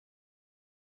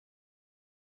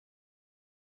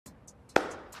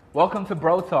Welcome to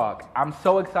Bro Talk. I'm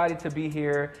so excited to be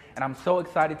here, and I'm so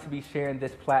excited to be sharing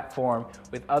this platform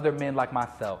with other men like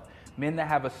myself, men that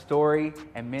have a story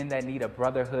and men that need a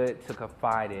brotherhood to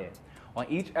confide in. On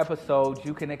each episode,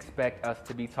 you can expect us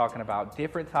to be talking about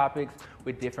different topics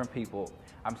with different people.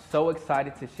 I'm so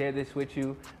excited to share this with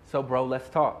you, so bro, let's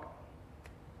talk.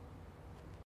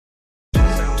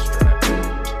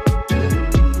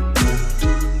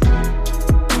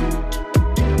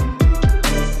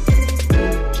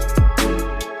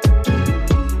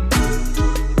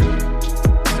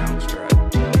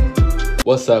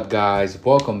 What's up, guys?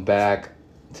 Welcome back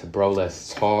to Bro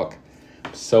Let's Talk.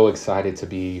 I'm so excited to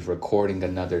be recording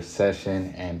another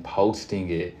session and posting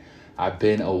it. I've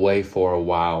been away for a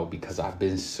while because I've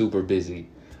been super busy.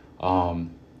 And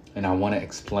I want to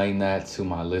explain that to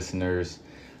my listeners.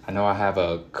 I know I have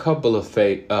a couple of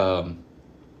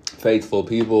faithful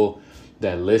people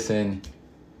that listen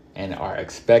and are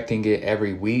expecting it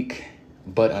every week.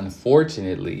 But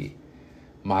unfortunately,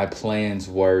 my plans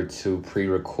were to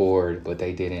pre-record, but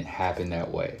they didn't happen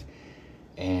that way.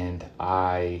 And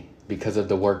because of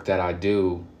the work that I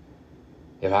do,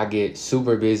 if I get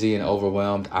super busy and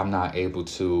overwhelmed, I'm not able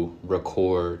to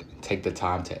record, take the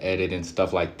time to edit and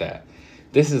stuff like that.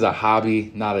 This is a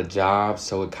hobby, not a job,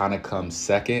 so it kind of comes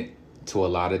second to a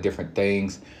lot of different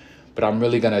things. But I'm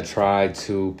really going to try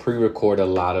to pre-record a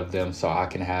lot of them so I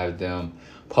can have them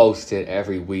posted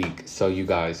every week so you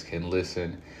guys can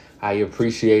listen. I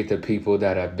appreciate the people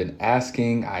that have been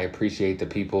asking. I appreciate the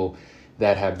people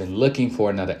that have been looking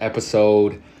for another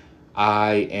episode.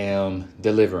 I am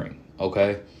delivering,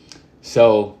 okay?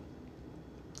 So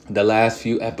the last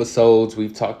few episodes,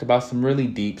 we've talked about some really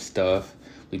deep stuff.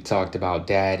 We've talked about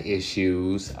dad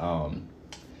issues.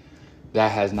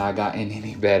 That has not gotten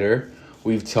any better.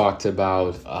 We've talked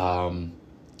about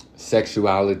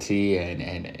sexuality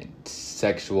and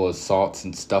sexual assaults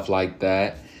and stuff like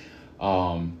that.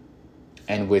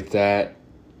 And with that,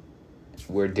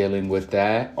 we're dealing with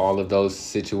that, all of those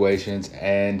situations.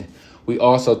 And we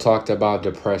also talked about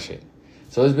depression.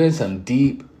 So there's been some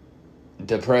deep,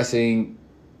 depressing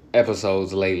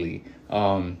episodes lately.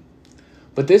 But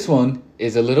this one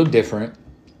is a little different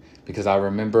because I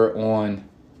remember on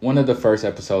one of the first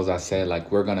episodes I said,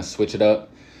 like, we're going to switch it up.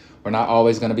 We're not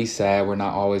always going to be sad. We're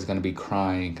not always going to be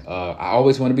crying. I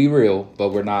always want to be real, but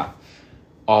we're not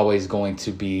always going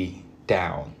to be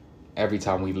down. Every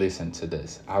time we listen to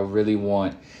this, I really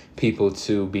want people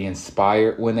to be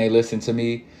inspired when they listen to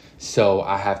me. So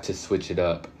I have to switch it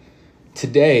up.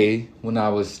 Today, when I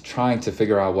was trying to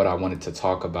figure out what I wanted to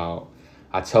talk about,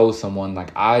 I told someone,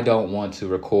 like, I don't want to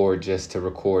record just to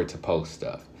record to post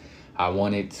stuff. I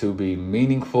want it to be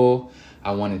meaningful.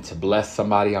 I wanted to bless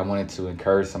somebody. I wanted to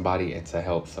encourage somebody and to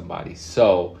help somebody.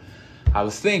 So I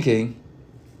was thinking,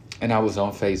 and I was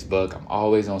on Facebook. I'm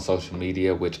always on social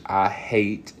media, which I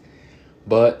hate.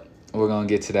 But we're going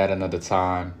to get to that another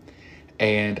time.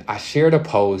 And I shared a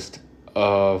post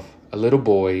of a little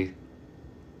boy,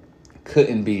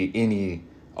 couldn't be any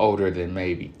older than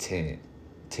maybe 10,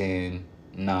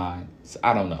 9. So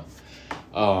I don't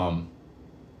know.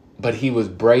 But he was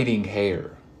braiding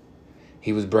hair.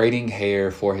 He was braiding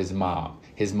hair for his mom.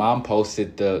 His mom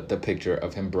posted the picture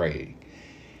of him braiding.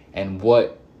 And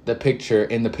what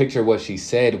what she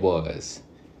said was,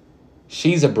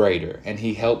 she's a braider, and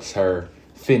he helps her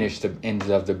finish the ends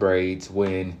of the braids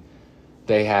when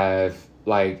they have,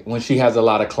 like, when she has a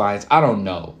lot of clients. I don't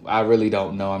know. I really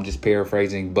don't know. I'm just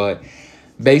paraphrasing. But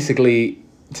basically,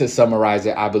 to summarize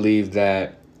it, I believe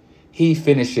that he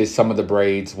finishes some of the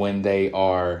braids when they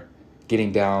are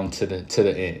getting down to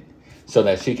the end so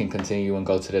that she can continue and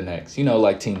go to the next,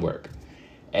 like teamwork.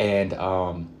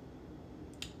 And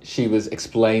she was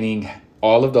explaining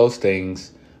all of those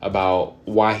things about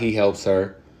why he helps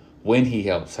her, when he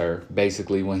helps her,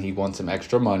 basically when he wants some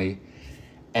extra money,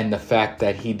 and the fact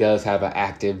that he does have an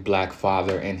active Black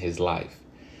father in his life.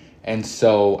 And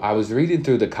so I was reading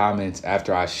through the comments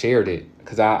after I shared it,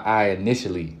 because I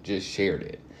initially just shared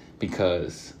it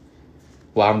because,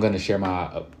 well, I'm going to share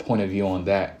my point of view on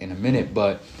that in a minute,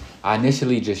 but I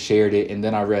initially just shared it, and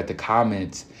then I read the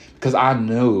comments because I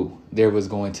knew there was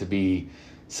going to be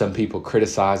some people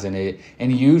criticizing it,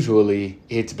 and usually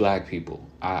it's Black people.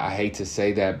 I hate to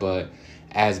say that, but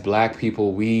as Black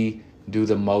people, we do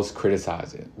the most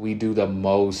criticizing. We do the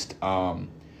most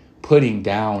putting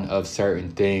down of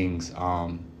certain things.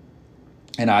 And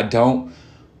I don't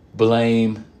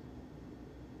blame,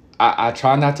 I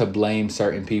try not to blame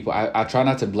certain people. I try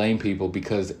not to blame people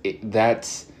because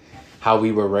that's how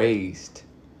we were raised.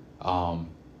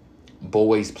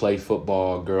 Boys play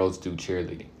football, girls do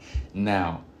cheerleading.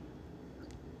 Now,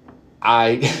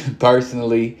 I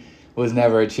personally, was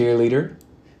never a cheerleader,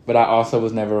 but I also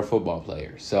was never a football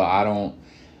player. So I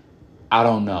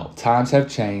don't know. Times have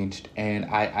changed, and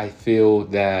I feel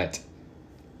that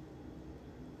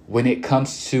when it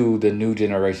comes to the new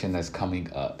generation that's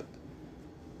coming up,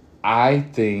 I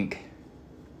think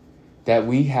that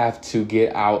we have to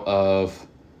get out of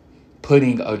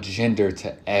putting a gender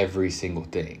to every single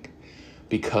thing.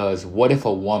 Because what if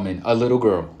a woman, a little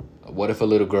girl, what if a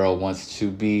little girl wants to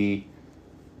be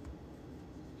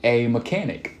a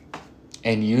mechanic?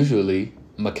 And usually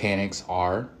mechanics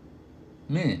are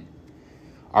men.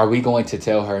 Are we going to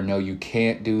tell her, no, you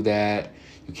can't do that?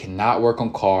 You cannot work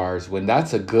on cars when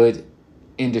that's a good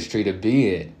industry to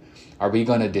be in? Are we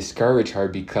going to discourage her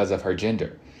because of her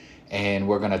gender? And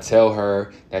we're going to tell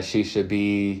her that she should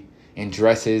be in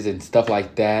dresses and stuff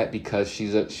like that because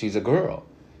she's a girl?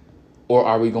 Or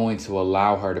are we going to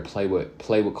allow her to play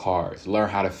with cars, learn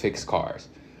how to fix cars,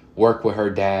 work with her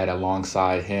dad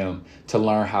alongside him to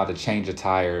learn how to change a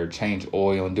tire, change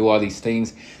oil, and do all these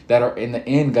things that are in the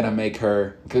end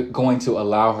going to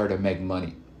allow her to make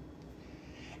money?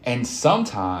 And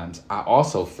sometimes I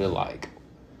also feel like,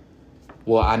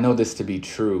 well, I know this to be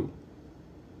true,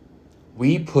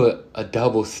 we put a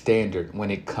double standard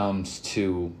when it comes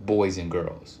to boys and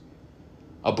girls.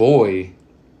 A boy,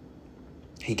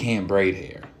 he can't braid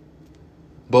hair,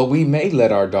 but we may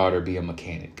let our daughter be a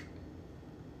mechanic.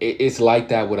 It's like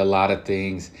that with a lot of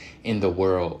things in the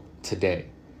world today.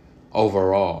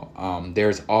 Overall,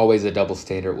 there's always a double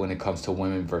standard when it comes to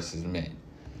women versus men.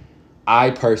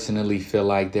 I personally feel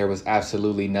like there was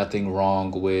absolutely nothing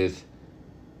wrong with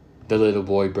the little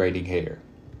boy braiding hair.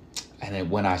 And then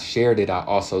when I shared it, I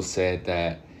also said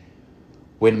that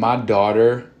when my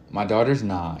daughter's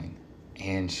 9,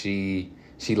 and she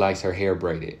likes her hair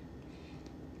braided.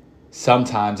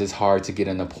 Sometimes it's hard to get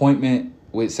an appointment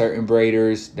with certain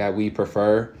braiders that we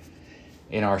prefer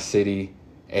in our city.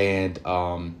 And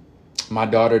my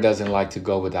daughter doesn't like to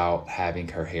go without having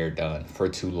her hair done for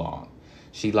too long.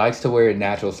 She likes to wear it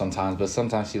natural sometimes, but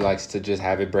sometimes she likes to just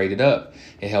have it braided up.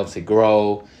 It helps it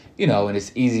grow, and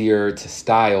it's easier to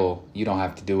style. You don't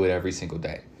have to do it every single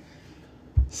day.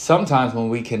 Sometimes when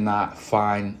we cannot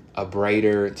find a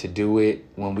braider to do it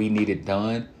when we need it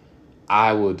done,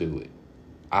 I will do it.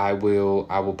 I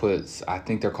will put, I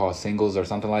think they're called singles or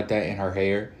something like that, in her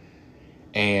hair.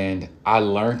 And I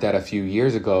learned that a few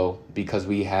years ago because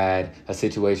we had a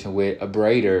situation with a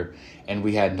braider and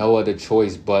we had no other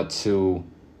choice but to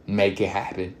make it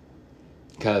happen.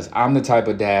 Because I'm the type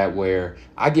of dad where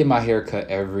I get my hair cut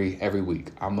every week.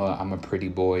 I'm a pretty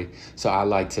boy, so I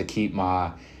like to keep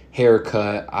my hair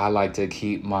cut. I like to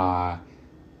keep my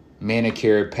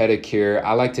manicure, pedicure.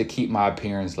 I like to keep my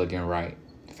appearance looking right,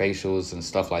 facials and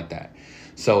stuff like that.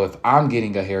 So if I'm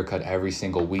getting a haircut every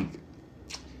single week,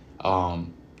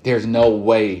 there's no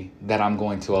way that I'm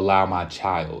going to allow my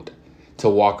child to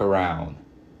walk around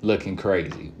looking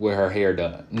crazy with her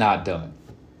hair not done.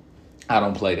 I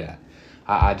don't play that.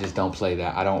 I just don't play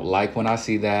that. I don't like when I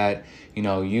see that,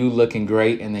 you looking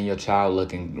great and then your child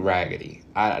looking raggedy.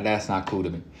 That's not cool to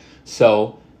me.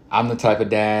 So I'm the type of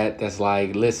dad that's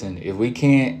like, listen, if we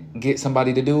can't get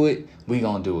somebody to do it, we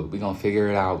gonna do it. We gonna figure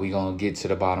it out. We gonna get to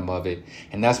the bottom of it.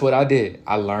 And that's what I did.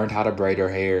 I learned how to braid her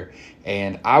hair.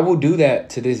 And I will do that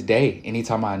to this day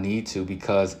anytime I need to,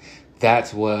 because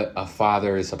that's what a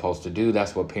father is supposed to do.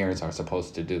 That's what parents are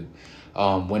supposed to do.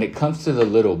 When it comes to the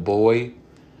little boy,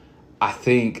 I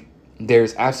think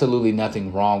there's absolutely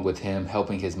nothing wrong with him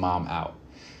helping his mom out.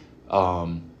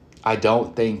 I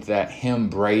don't think that him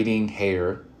braiding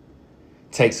hair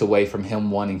takes away from him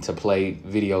wanting to play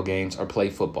video games or play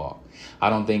football. I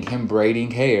don't think him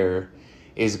braiding hair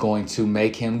is going to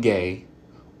make him gay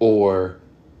or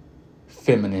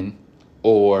feminine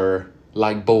or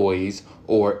like boys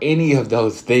or any of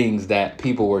those things that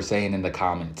people were saying in the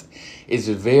comments. It's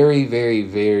very, very,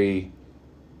 very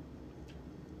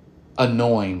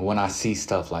annoying when I see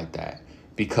stuff like that,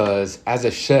 because as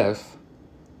a chef,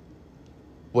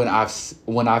 when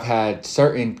I've had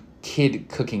certain kid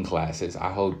cooking classes,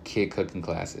 I hold kid cooking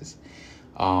classes.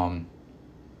 I've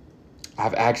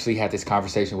actually had this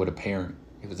conversation with a parent.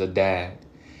 It was a dad,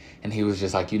 and he was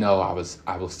just like, I was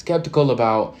skeptical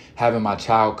about having my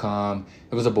child come.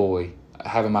 It was a boy,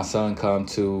 having my son come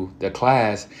to the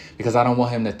class because I don't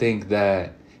want him to think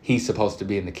that he's supposed to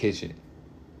be in the kitchen.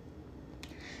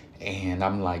 And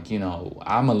I'm like,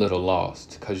 I'm a little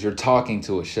lost because you're talking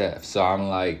to a chef. So I'm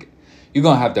like, you're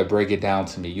going to have to break it down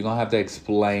to me. You're going to have to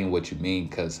explain what you mean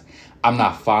because I'm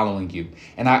not following you.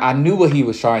 And I knew what he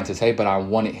was trying to say, but I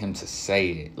wanted him to say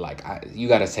it. Like, you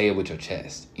got to say it with your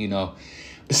chest,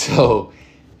 So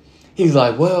he's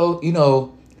like, well,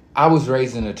 I was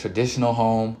raised in a traditional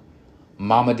home.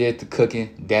 Mama did the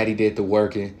cooking, daddy did the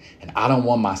working, and I don't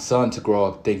want my son to grow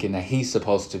up thinking that he's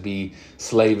supposed to be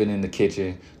slaving in the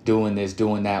kitchen, doing this,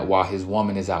 doing that while his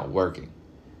woman is out working.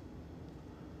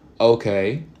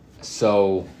 Okay,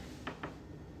 so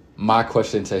my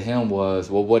question to him was,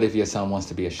 well, what if your son wants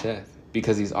to be a chef?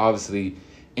 Because he's obviously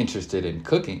interested in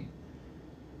cooking.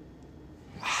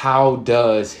 How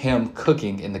does him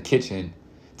cooking in the kitchen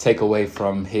take away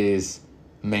from his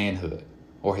manhood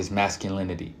or his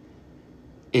masculinity?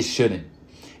 It shouldn't.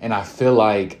 And I feel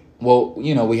like, well,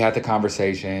 we had the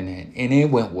conversation and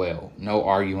it went well. No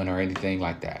arguing or anything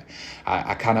like that.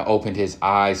 I kind of opened his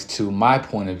eyes to my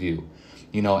point of view.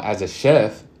 As a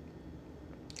chef,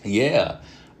 yeah,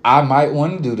 I might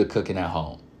want to do the cooking at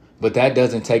home, but that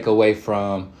doesn't take away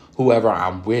from whoever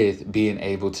I'm with being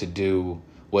able to do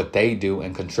what they do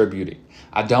and contributing.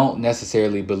 I don't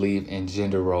necessarily believe in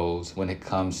gender roles when it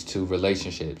comes to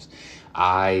relationships.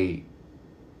 I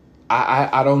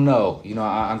don't know.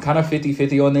 I'm kind of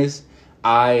 50-50 on this.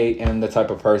 I am the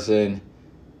type of person,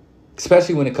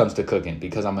 especially when it comes to cooking,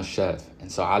 because I'm a chef.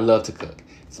 And so I love to cook.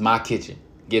 It's my kitchen.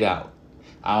 Get out.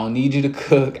 I don't need you to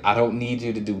cook. I don't need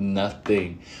you to do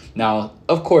nothing. Now,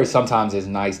 of course, sometimes it's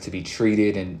nice to be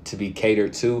treated and to be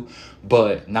catered to.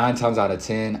 But 9 times out of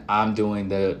 10, I'm doing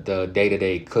the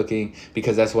day-to-day cooking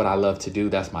because that's what I love to do.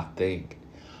 That's my thing.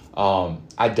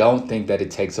 I don't think that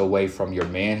it takes away from your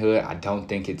manhood. I don't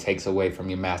think it takes away from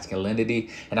your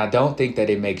masculinity. And I don't think that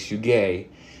it makes you gay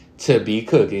to be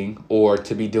cooking or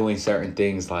to be doing certain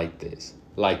things like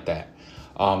that.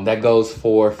 That goes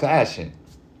for fashion,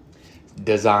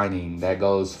 designing, that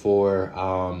goes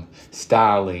for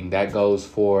styling, that goes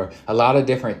for a lot of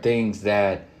different things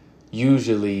that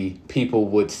usually people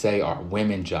would say are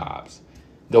women jobs.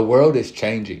 The world is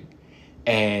changing,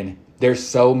 and there's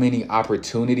so many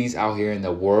opportunities out here in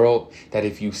the world that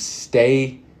if you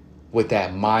stay with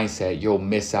that mindset, you'll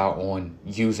miss out on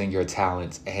using your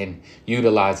talents and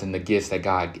utilizing the gifts that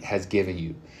God has given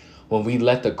you. When we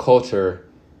let the culture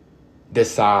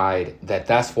decide that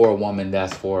that's for a woman,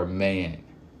 that's for a man,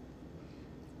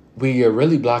 we are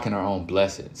really blocking our own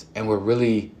blessings, and we're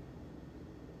really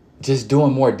just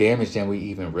doing more damage than we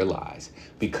even realize.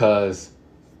 Because,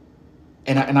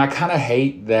 and I kind of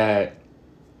hate that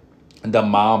the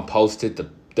mom posted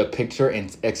the picture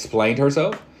and explained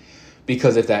herself,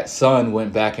 because if that son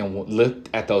went back and looked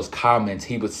at those comments,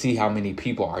 he would see how many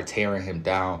people are tearing him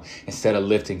down instead of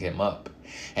lifting him up.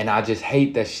 And I just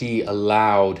hate that she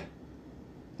allowed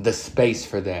the space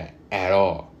for that at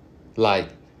all. Like,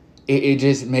 it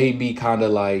just made me kind of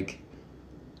like,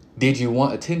 did you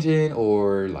want attention,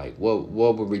 or like what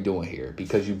were we doing here?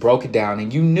 Because you broke it down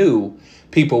and you knew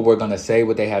people were going to say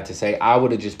what they had to say. I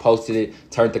would have just posted it,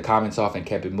 turned the comments off, and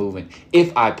kept it moving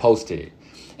if I posted it.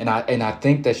 And I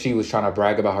think that she was trying to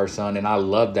brag about her son, and I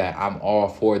love that. I'm all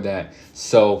for that.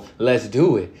 So let's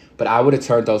do it. But I would have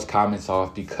turned those comments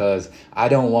off, because I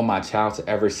don't want my child to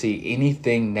ever see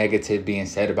anything negative being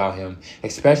said about him,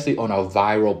 especially on a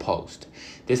viral post.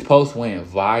 This post went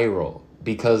viral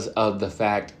because of the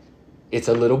fact it's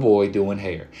a little boy doing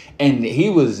hair, and he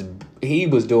was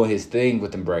doing his thing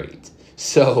with them braids.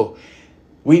 So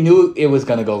we knew it was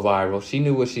going to go viral. She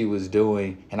knew what she was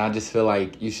doing. And I just feel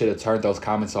like you should have turned those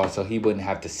comments off so he wouldn't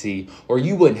have to see, or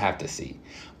you wouldn't have to see.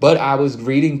 But I was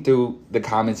reading through the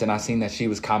comments and I seen that she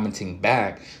was commenting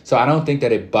back. So I don't think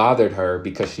that it bothered her,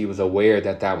 because she was aware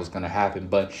that that was going to happen.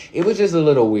 But it was just a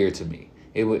little weird to me.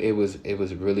 It was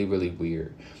really, really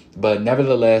weird. But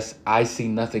nevertheless, I see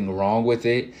nothing wrong with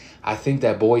it. I think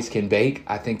that boys can bake.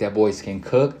 I think that boys can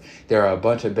cook. There are a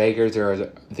bunch of bakers.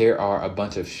 There are a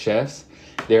bunch of chefs.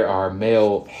 There are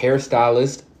male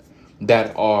hairstylists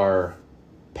that are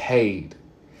paid.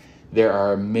 There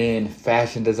are men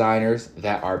fashion designers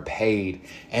that are paid.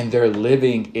 And they're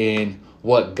living in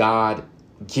what God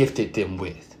gifted them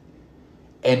with.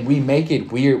 And we make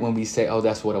it weird when we say, oh,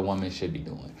 that's what a woman should be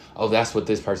doing. Oh, that's what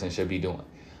this person should be doing.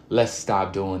 Let's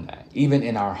stop doing that. Even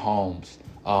in our homes.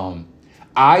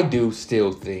 I do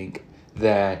still think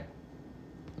that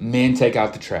men take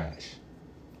out the trash.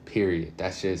 Period.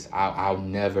 That's just, I'll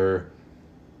never,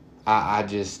 I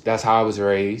just, that's how I was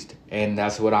raised. And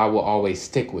that's what I will always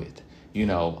stick with. If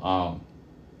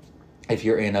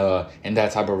you're in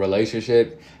that type of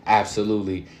relationship,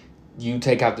 absolutely. You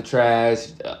take out the trash.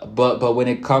 But when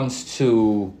it comes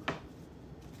to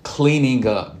cleaning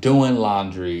up, doing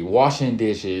laundry, washing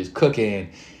dishes, cooking,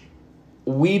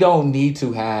 we don't need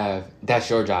to have, that's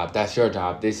your job,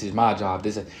 this is my job,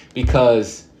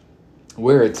 because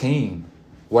we're a team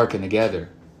working together.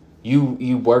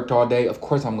 You worked all day, of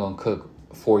course I'm going to cook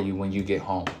for you when you get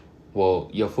home. Well,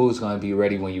 your food's going to be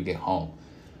ready when you get home.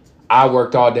 I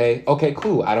worked all day. Okay,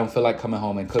 cool. I don't feel like coming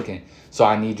home and cooking. So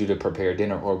I need you to prepare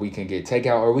dinner, or we can get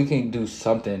takeout, or we can do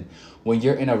something. When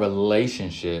you're in a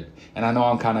relationship, and I know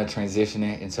I'm kind of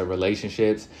transitioning into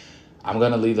relationships, I'm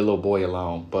going to leave the little boy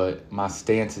alone, but my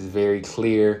stance is very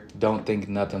clear. Don't think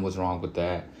nothing was wrong with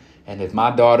that. And if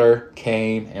my daughter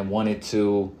came and wanted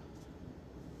to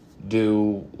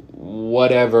do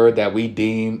whatever that we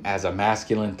deem as a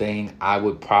masculine thing, I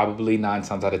would probably 9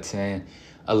 times out of 10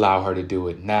 allow her to do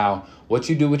it. Now, what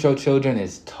you do with your children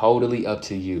is totally up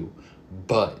to you.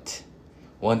 But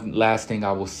one last thing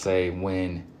I will say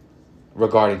when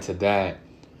regarding to that,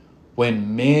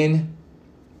 when men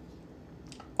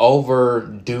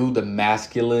overdo the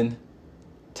masculine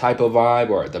type of vibe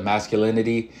or the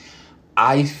masculinity,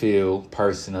 I feel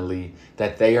personally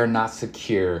that they are not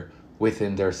secure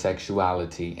within their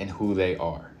sexuality and who they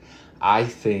are. I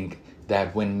think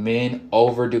that when men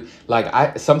overdo, like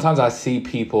I sometimes I see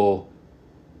people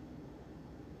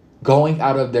going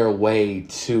out of their way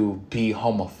to be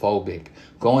homophobic,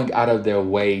 going out of their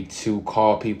way to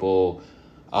call people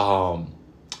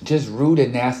just rude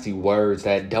and nasty words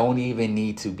that don't even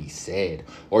need to be said,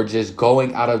 or just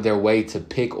going out of their way to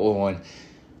pick on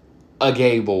a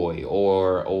gay boy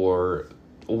or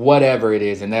whatever it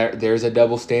is. And there's a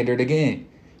double standard again.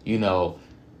 You know,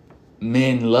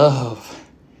 men love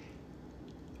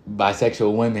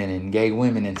bisexual women and gay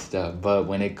women and stuff, but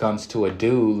when it comes to a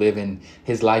dude living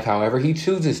his life however he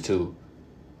chooses to,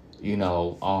 you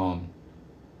know,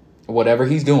 whatever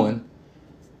he's doing,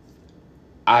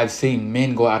 I've seen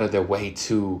men go out of their way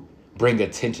to bring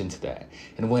attention to that.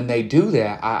 And when they do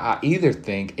that, I either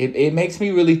think, it makes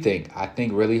me really think. I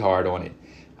think really hard on it.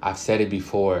 I've said it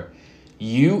before.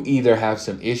 You either have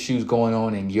some issues going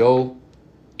on in your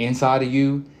inside of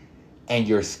you and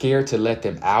you're scared to let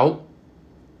them out,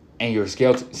 and you're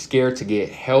scared to get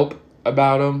help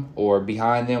about them or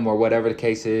behind them or whatever the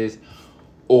case is,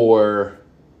 or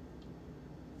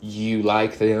you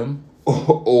like them,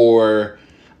 or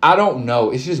I don't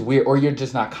know. It's just weird. Or you're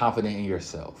just not confident in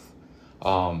yourself.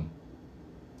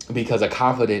 Because a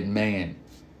confident man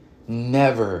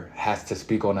never has to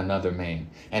speak on another man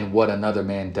and what another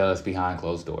man does behind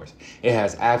closed doors. It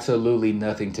has absolutely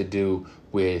nothing to do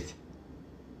with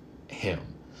him.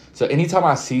 So anytime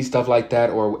I see stuff like that,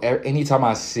 or anytime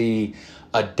I see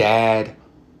a dad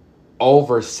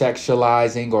over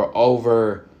sexualizing or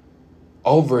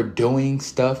overdoing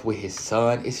stuff with his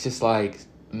son, it's just like,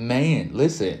 man,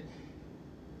 listen,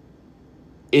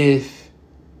 if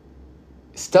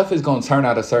stuff is going to turn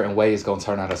out a certain way, it's going to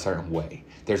turn out a certain way.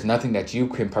 There's nothing that you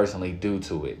can personally do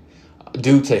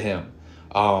to him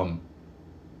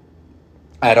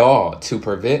at all to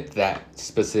prevent that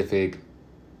specific,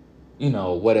 you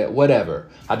know, whatever.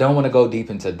 I don't want to go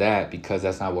deep into that because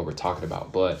that's not what we're talking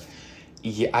about. But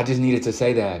yeah, I just needed to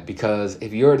say that because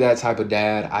if you're that type of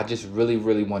dad, I just really,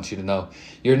 really want you to know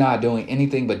you're not doing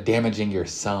anything but damaging your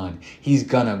son. He's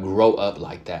going to grow up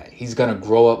like that. He's going to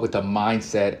grow up with a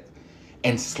mindset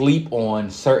and sleep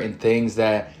on certain things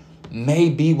that may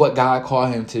be what God called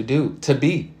him to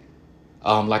be.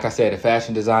 Like I said, a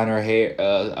fashion designer,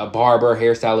 a barber,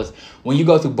 hairstylist. When you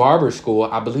go through barber school,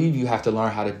 I believe you have to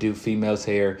learn how to do females'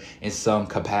 hair in some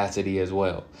capacity as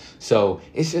well. So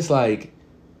it's just like,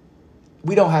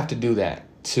 we don't have to do that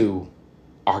to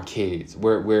our kids.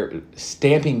 We're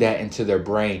stamping that into their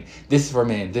brain. This is for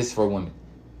men, this is for women.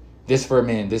 This for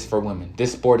men, this for women.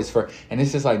 This sport is for, and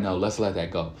it's just like, no, let's let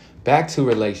that go. Back to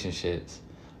relationships.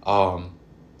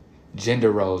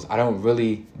 Gender roles. I don't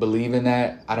really believe in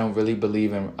that. I don't really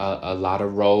believe in a lot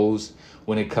of roles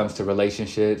when it comes to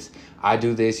relationships. I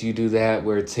do this, you do that.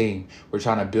 We're a team. We're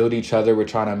trying to build each other. We're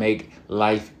trying to make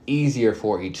life easier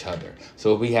for each other.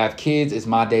 So if we have kids, it's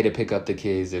my day to pick up the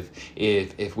kids.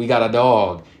 If we got a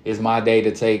dog, it's my day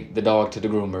to take the dog to the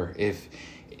groomer. If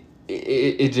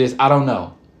it just, I don't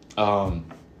know.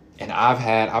 And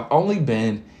I've only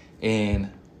been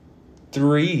in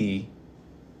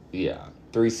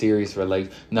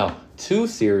two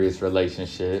serious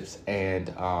relationships, and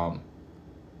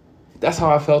that's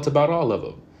how I felt about all of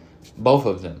them, both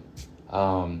of them.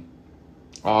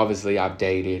 Obviously I've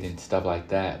dated and stuff like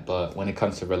that, but when it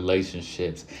comes to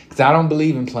relationships, because I don't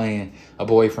believe in playing a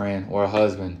boyfriend or a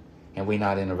husband and we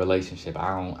not in a relationship.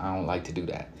 I don't like to do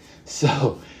that.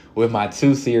 So with my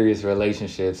 2 serious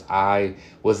relationships, I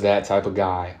was that type of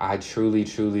guy. I truly,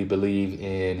 truly believe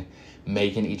in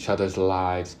making each other's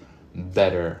lives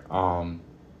better. And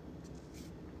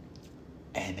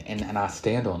I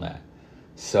stand on that.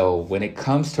 So when it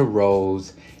comes to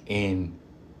roles in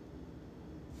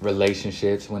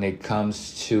relationships, when it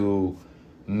comes to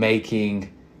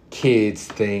making kids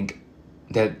think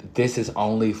that this is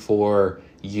only for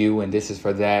you and this is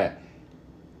for that,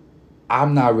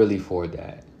 I'm not really for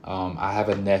that. I have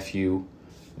a nephew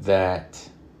that,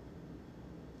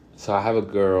 so I have a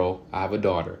girl, I have a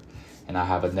daughter, and I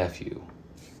have a nephew.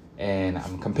 And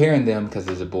I'm comparing them because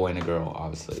there's a boy and a girl,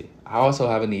 obviously. I also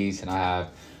have a niece, and I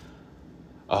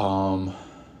have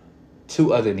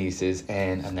two other nieces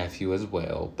and a nephew as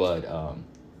well. But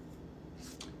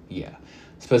yeah,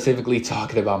 specifically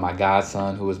talking about my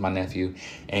godson, who is my nephew,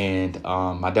 and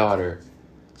my daughter.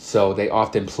 So they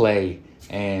often play,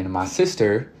 and my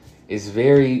sister is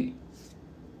very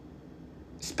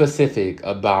specific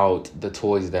about the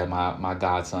toys that my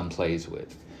godson plays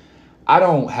with. I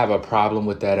don't have a problem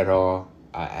with that at all,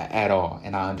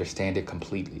 and I understand it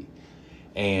completely.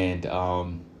 And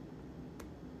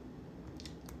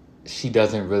she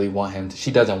doesn't really want him.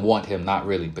 She doesn't want him, not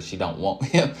really, but she don't want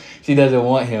him. She doesn't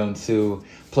want him to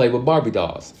play with Barbie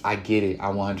dolls. I get it. I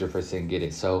 100% get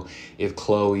it. So if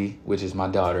Chloe, which is my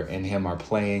daughter, and him are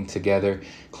playing together,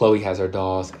 Chloe has her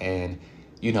dolls, and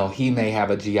he may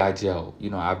have a GI Joe.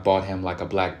 I bought him like a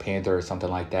Black Panther or something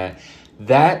like that.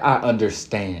 That I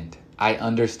understand. I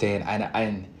understand,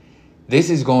 and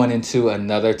this is going into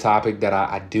another topic that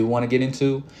I do want to get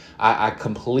into. I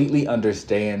completely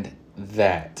understand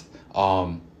that.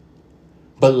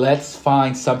 But let's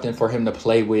find something for him to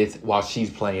play with while she's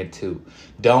playing too.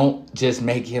 Don't just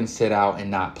make him sit out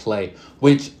and not play,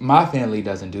 which my family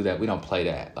doesn't do that. We don't play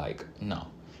that. Like, no.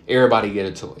 Everybody get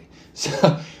a toy.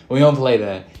 So we don't play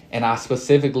that. And I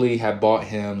specifically have bought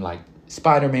him like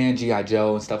Spider-Man, G.I.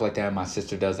 Joe, and stuff like that. My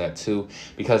sister does that too,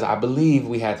 because I believe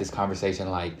we had this conversation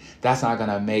like that's not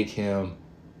gonna make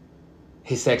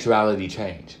his sexuality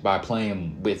change by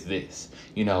playing with this,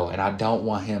 and I don't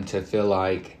want him to feel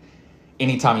like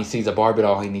anytime he sees a Barbie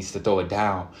doll he needs to throw it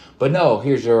down. But no,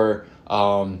 here's your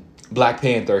Black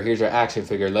Panther, here's your action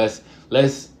figure.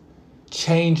 Let's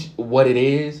change what it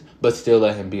is, but still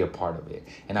let him be a part of it.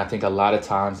 And I think a lot of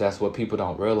times that's what people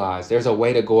don't realize. There's a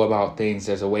way to go about things.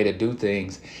 There's a way to do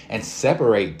things and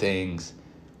separate things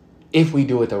if we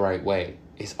do it the right way.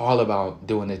 It's all about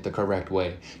doing it the correct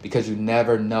way, because you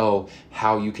never know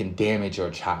how you can damage your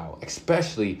child,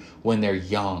 especially when they're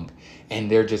young and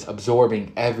they're just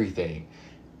absorbing everything,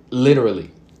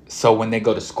 literally. So when they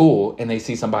go to school and they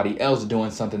see somebody else doing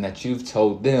something that you've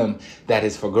told them that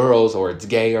is for girls or it's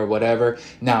gay or whatever,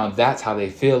 now that's how they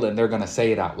feel, and they're going to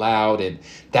say it out loud, and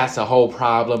that's a whole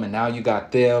problem. And now you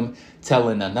got them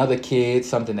telling another kid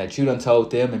something that you done told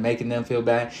them and making them feel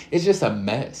bad. It's just a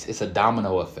mess. It's a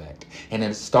domino effect. And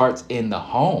it starts in the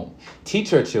home.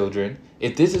 Teach your children,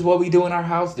 if this is what we do in our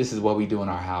house, this is what we do in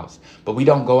our house. But we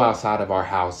don't go outside of our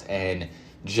house and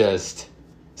just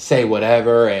say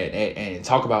whatever and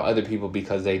talk about other people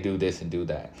because they do this and do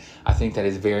that. I think that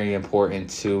it's very important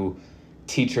to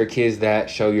teach your kids that,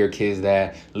 show your kids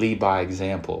that, lead by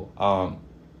example.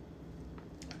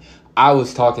 I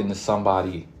was talking to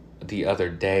somebody the other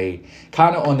day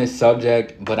kind of on this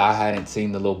subject, but I hadn't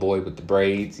seen the little boy with the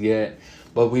braids yet.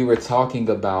 But we were talking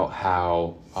about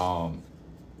how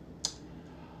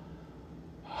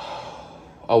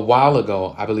a while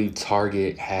ago, I believe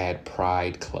Target had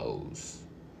Pride clothes.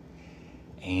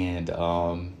 And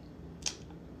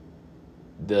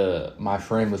my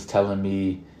friend was telling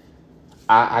me,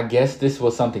 I guess this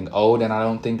was something old, and I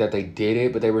don't think that they did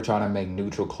it, but they were trying to make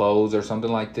neutral clothes or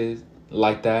something like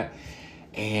that.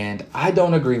 And I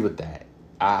don't agree with that.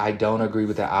 I don't agree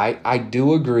with that. I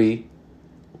do agree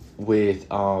with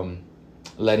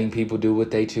letting people do what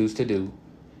they choose to do.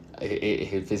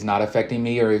 If it's not affecting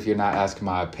me, or if you're not asking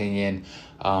my opinion,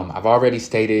 I've already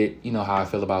stated, how I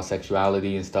feel about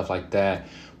sexuality and stuff like that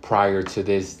prior to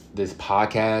this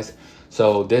podcast.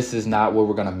 So this is not what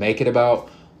we're going to make it about.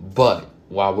 But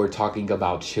while we're talking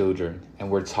about children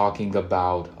and we're talking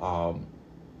about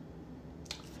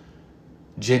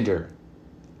gender,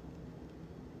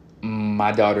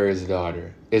 my daughter is a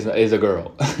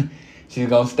girl. She's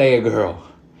going to stay a girl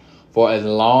for as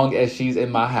long as she's in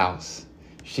my house.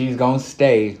 She's going to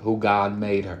stay who God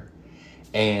made her.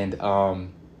 And I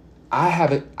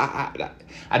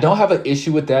don't have an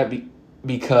issue with that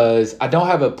because I don't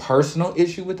have a personal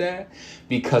issue with that,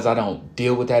 because I don't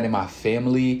deal with that in my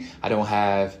family. I don't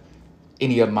have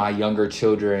any of my younger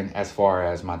children, as far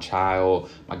as my child,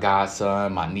 my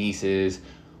godson, my nieces,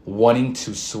 wanting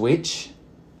to switch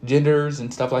genders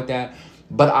and stuff like that.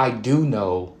 But I do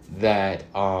know that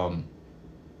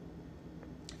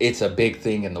it's a big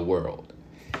thing in the world.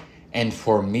 And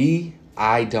for me,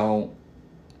 I don't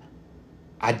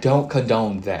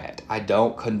condone that. I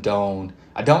don't condone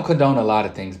a lot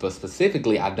of things, but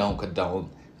specifically I don't condone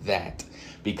that,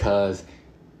 because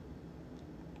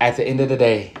at the end of the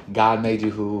day, God made you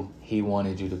who he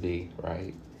wanted you to be,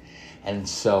 right? And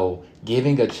so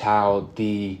giving a child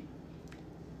the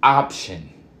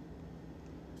option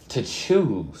to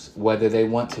choose whether they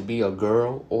want to be a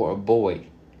girl or a boy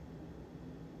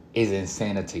is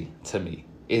insanity to me.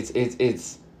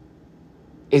 It's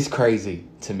crazy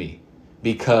to me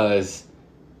because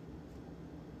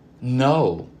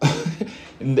no.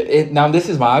 Now, this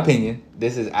is my opinion.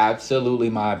 This is absolutely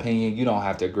my opinion. You don't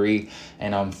have to agree,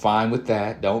 and I'm fine with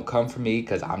that. Don't come for me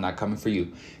because I'm not coming for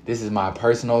you. This is my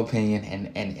personal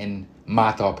opinion and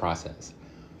my thought process.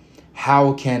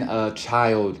 How can a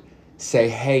child say,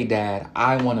 hey, Dad,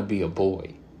 I want to be a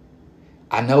boy.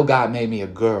 I know God made me a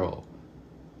girl,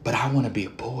 but I want to be a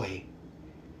boy.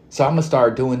 So I'm going to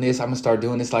start doing this. I'm going to start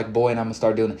doing this like boy, and I'm going to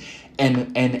start doing it.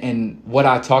 And what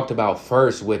I talked about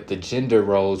first with the gender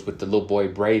roles, with the little boy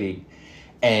braiding,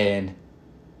 and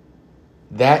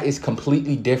that is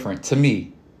completely different to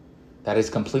me. That is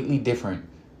completely different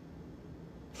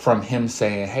from him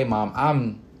saying, hey, Mom,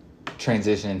 I'm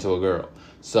transitioning to a girl.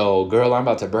 So, girl, I'm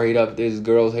about to braid up this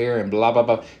girl's hair and blah, blah,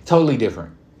 blah. Totally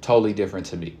different. Totally different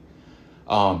to me.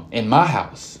 In my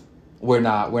house, we're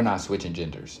not switching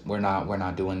genders. We're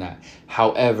not doing that.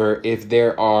 However, if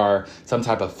there are some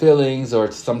type of feelings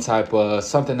or some type of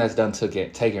something that's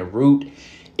taken root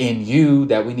in you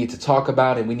that we need to talk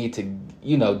about and we need to,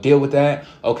 deal with that.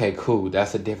 Okay, cool.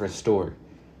 That's a different story.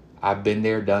 I've been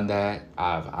there, done that.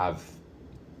 I've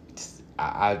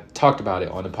talked about it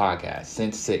on the podcast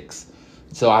since 6.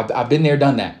 So I've been there,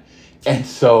 done that. And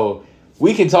so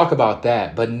we can talk about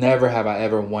that, but never have I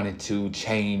ever wanted to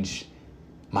change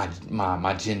my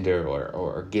gender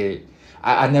or get,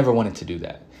 I never wanted to do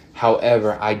that.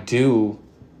 However, I do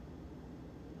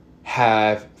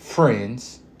have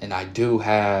friends and I do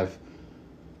have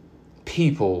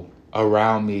people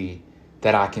around me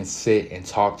that I can sit and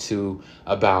talk to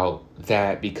about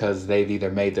that because they've either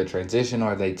made the transition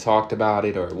or they talked about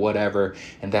it or whatever.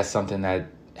 And that's something that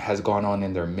has gone on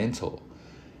in their mental.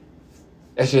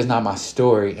 It's just not my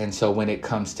story. And so when it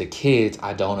comes to kids,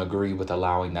 I don't agree with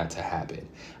allowing that to happen.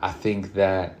 I think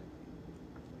that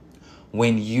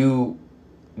when you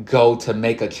go to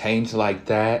make a change like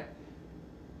that,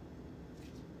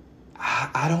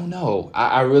 I don't know.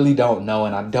 I really don't know.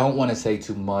 And I don't want to say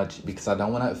too much because I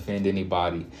don't want to offend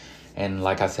anybody. And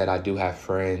like I said, I do have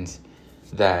friends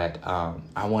that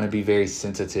I want to be very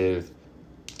sensitive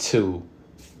to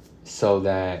so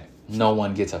that no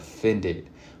one gets offended.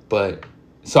 But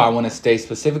so I want to stay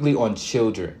specifically on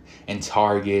children and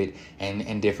Target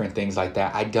and different things like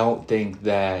that. I don't think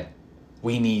that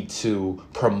we need to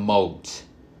promote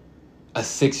a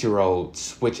 6-year-old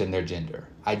switching their gender.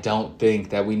 I don't think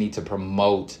that we need to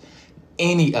promote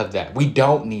any of that. We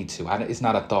don't need to. It's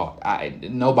not a thought.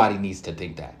 Nobody needs to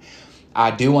think that.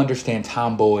 I do understand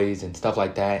tomboys and stuff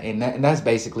like that. And that's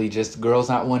basically just girls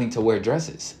not wanting to wear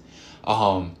dresses.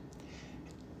 But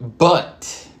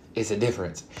it's a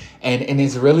difference. And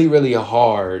it's really, really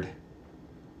hard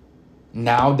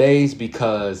nowadays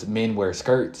because men wear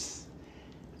skirts.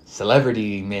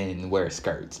 Celebrity men wear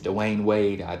skirts. Dwayne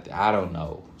Wade, I don't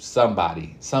know. Some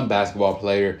basketball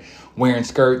player wearing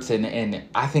skirts. And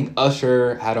I think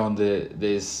Usher had on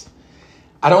this.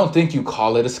 I don't think you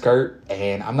call it a skirt.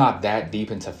 And I'm not that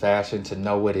deep into fashion to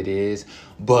know what it is.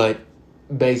 But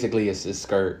basically it's a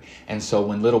skirt. And so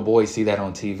when little boys see that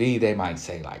on TV, they might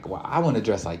say like, well, I want to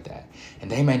dress like that. And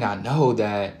they may not know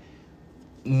that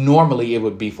normally it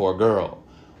would be for a girl.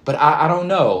 But I don't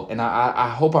know. And I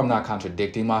hope I'm not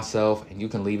contradicting myself. And you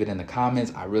can leave it in the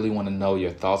comments. I really want to know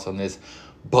your thoughts on this.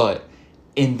 But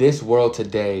in this world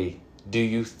today, do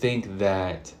you think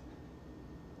that,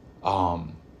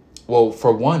 well,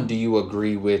 for one, do you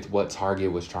agree with what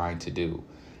Target was trying to do?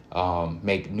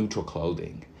 Make neutral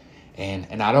clothing.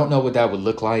 And I don't know what that would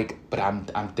look like, but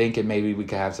I'm thinking maybe we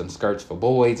could have some skirts for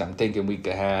boys. I'm thinking we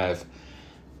could have,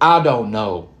 I don't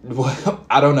know.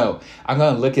 I don't know. I'm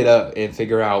going to look it up and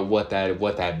figure out what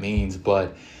that means.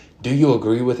 But do you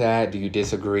agree with that? Do you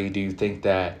disagree? Do you think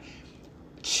that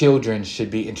children should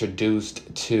be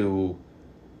introduced to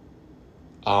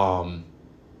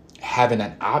having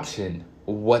an option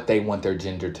what they want their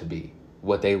gender to be,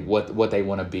 what they want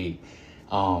to be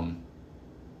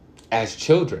as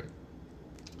children?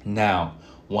 Now,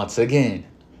 once again,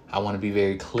 I want to be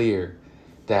very clear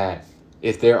that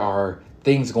if there are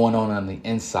things going on the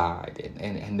inside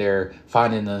and they're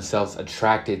finding themselves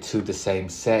attracted to the same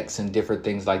sex and different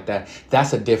things like that,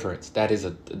 that's a difference.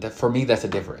 For me, that's a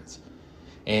difference.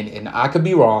 And I could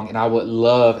be wrong, and I would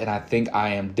love, and I think I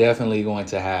am definitely going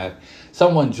to have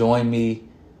someone join me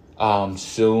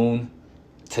soon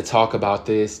to talk about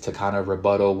this, to kind of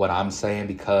rebuttal what I'm saying,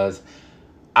 because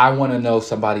I want to know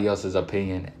somebody else's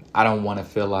opinion. I don't want to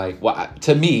feel like, well,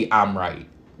 to me, I'm right.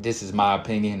 This is my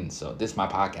opinion, so this is my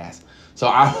podcast. So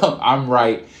I'm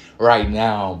right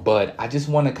now, but I just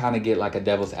want to kind of get like a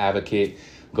devil's advocate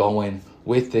going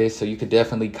with this. So you could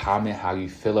definitely comment how you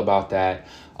feel about that.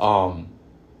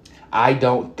 I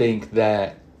don't think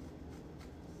that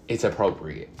it's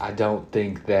appropriate. I don't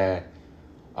think that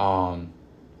a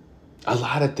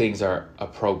lot of things are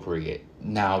appropriate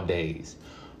nowadays.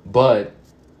 But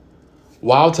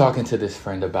while talking to this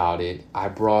friend about it, I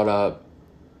brought up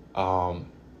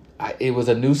it was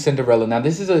a new Cinderella. Now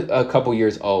this is a couple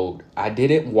years old. I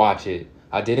didn't watch it.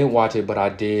 But I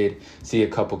did see a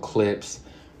couple clips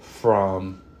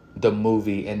from the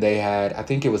movie, and they had, I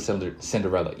think it was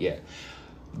Cinderella. Yeah,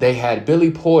 they had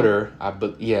Billy Porter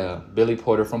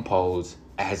from Pose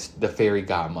as the fairy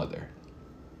godmother.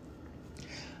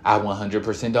 I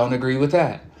 100% don't agree with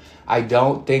that. I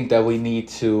don't think that we need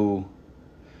to.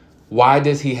 Why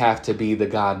does he have to be the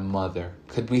godmother?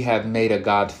 Could we have made a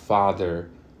godfather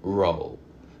role?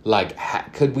 Like,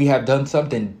 could we have done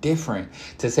something different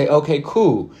to say, okay,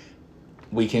 cool,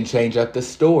 we can change up the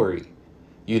story?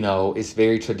 You know, it's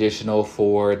very traditional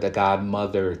for the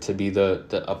godmother to be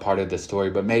a part of the story.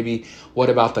 But maybe, what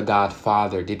about the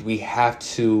godfather? Did we have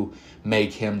to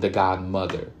make him the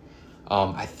godmother?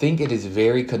 I think it is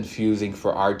very confusing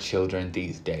for our children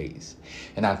these days.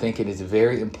 And I think it is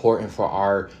very important for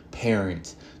our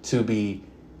parents to be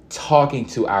talking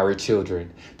to our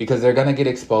children, because they're going to get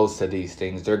exposed to these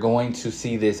things. They're going to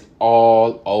see this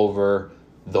all over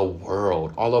the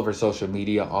world, all over social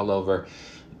media, all over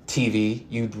TV.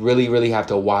 You really, really have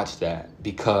to watch that,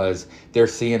 because they're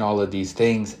seeing all of these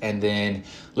things. And then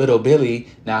little Billy,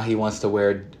 now he wants to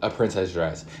wear a princess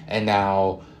dress. And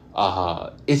now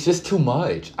it's just too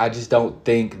much. I just don't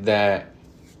think that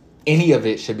any of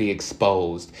it should be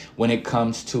exposed when it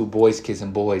comes to boys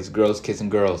kissing boys, girls kissing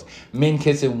girls, men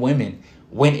kissing women.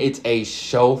 When it's a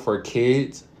show for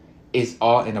kids, it's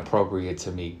all inappropriate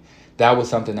to me. That was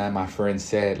something that my friend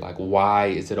said, like, why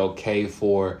is it okay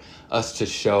for us to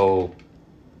show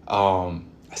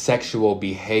sexual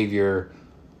behavior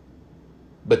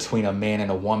between a man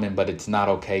and a woman, but it's not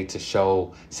okay to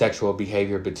show sexual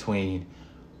behavior between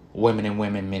women and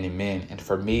women, men and men? And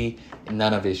for me,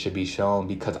 none of it should be shown,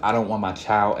 because I don't want my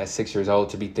child at 6 years old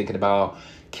to be thinking about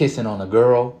kissing on a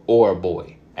girl or a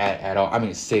boy at all. I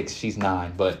mean, 6, she's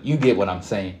 9, but you get what I'm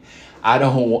saying.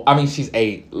 She's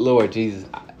 8. Lord Jesus,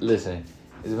 listen,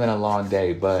 it's been a long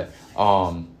day, but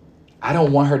I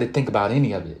don't want her to think about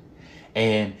any of it.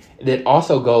 And it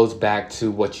also goes back to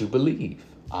what you believe.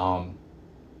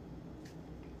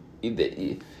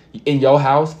 In your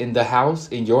house,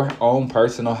 in your own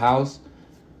personal house,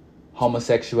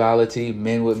 homosexuality,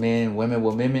 men with men, women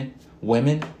with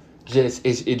women,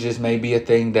 it just may be a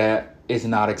thing that is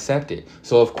not accepted.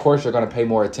 So of course you're going to pay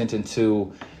more attention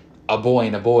to a boy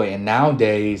and a boy. And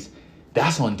nowadays,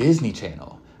 that's on Disney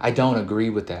Channel. I don't agree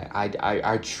with that.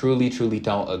 I truly, truly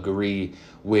don't agree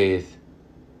with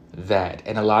that.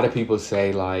 And a lot of people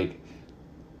say, like,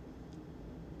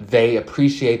 they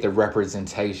appreciate the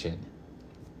representation.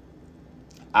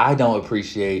 I don't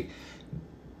appreciate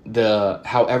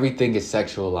how everything is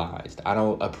sexualized. I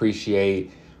don't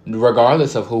appreciate,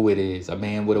 regardless of who it is, a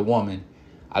man with a woman,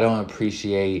 I don't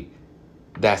appreciate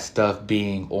that stuff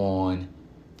being on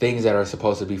things that are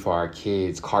supposed to be for our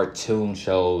kids, cartoon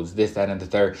shows, this, that, and the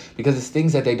third, because it's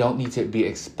things that they don't need to be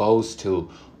exposed to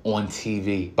on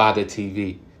TV, by the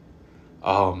TV,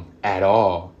 at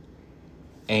all.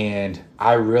 And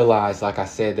I realize, like I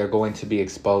said, they're going to be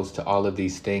exposed to all of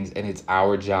these things, and it's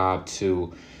our job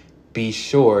to be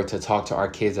sure to talk to our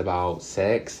kids about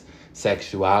sex,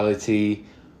 sexuality,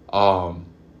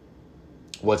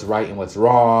 what's right and what's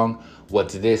wrong,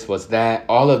 what's this, what's that,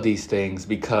 all of these things,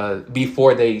 because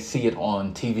before they see it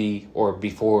on TV or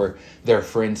before their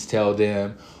friends tell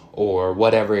them or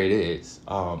whatever it is.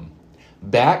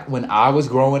 Back when I was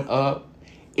growing up,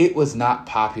 it was not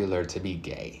popular to be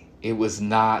gay. It was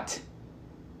not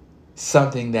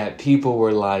something that people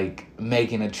were like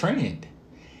making a trend.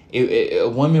 A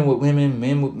woman with women,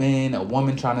 men with men, a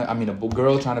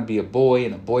girl trying to be a boy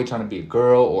and a boy trying to be a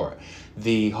girl, or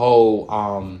the whole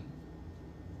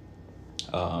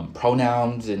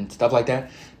pronouns and stuff like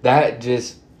that. That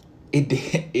just, it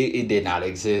did not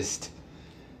exist.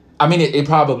 I mean, it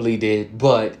probably did,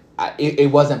 but it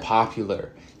wasn't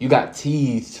popular. You got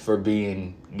teased for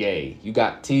being gay. You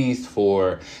got teased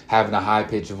for having a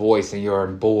high-pitched voice and you're a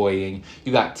boy. And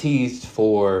you got teased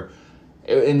for,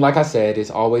 and like I said, it's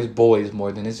always boys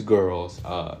more than it's girls.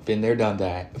 Been there, done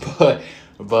that.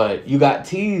 But you got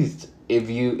teased if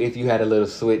you had a little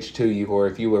switch to you, or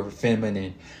if you were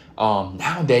feminine.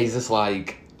 Nowadays it's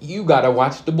like you gotta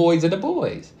watch The Boys and the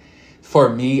Boys. For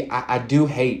me, I do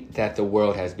hate that the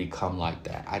world has become like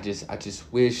that. I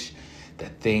just wish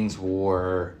that things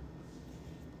were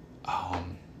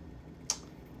um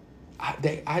I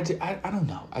don't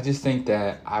know. I just think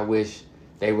that I wish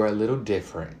they were a little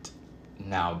different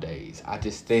nowadays. I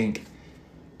just think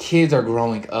kids are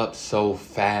growing up so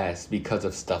fast because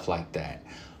of stuff like that.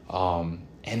 And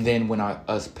then when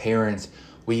us parents,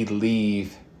 we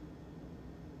leave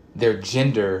their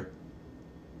gender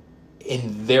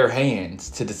in their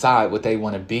hands to decide what they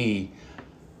want to be,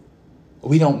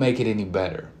 we don't make it any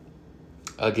better.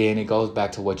 Again, it goes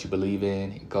back to what you believe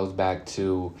in. It goes back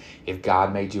to if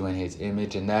God made you in his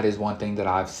image. And that is one thing that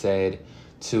I've said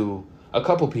to a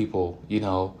couple people,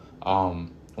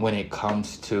 when it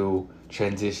comes to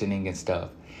transitioning and stuff.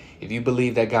 If you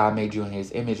believe that God made you in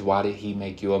his image, why did he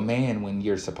make you a man when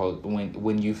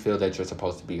when you feel that you're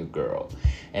supposed to be a girl?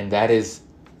 And that is,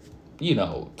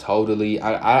 totally,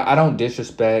 I don't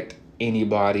disrespect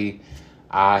anybody.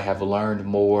 I have learned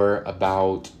more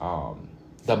about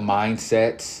the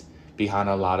mindsets behind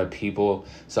a lot of people.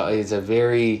 So it's a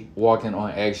very walking on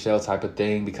eggshell type of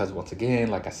thing because once again,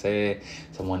 like I said,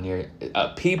 someone near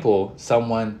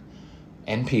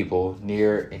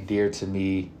and dear to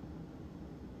me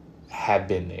have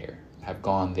been there, have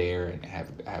gone there and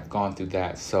have gone through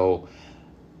that. So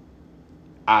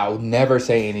I'll never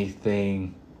say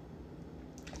anything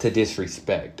to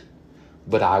disrespect,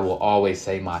 but I will always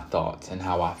say my thoughts and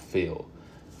how I feel.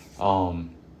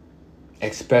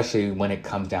 Especially when it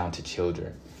comes down to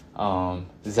children.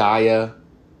 Zaya,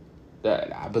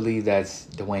 I believe that's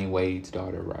Dwayne Wade's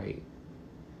daughter, right?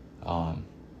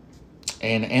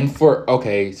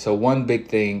 So one big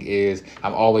thing is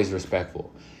I'm always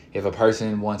respectful. If a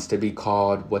person wants to be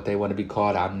called what they want to be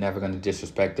called, I'm never going to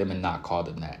disrespect them and not call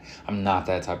them that. I'm not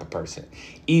that type of person.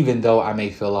 Even though I may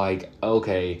feel like,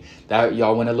 okay, that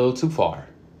y'all went a little too far.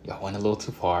 Y'all went a little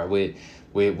too far with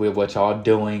what y'all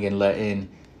doing and letting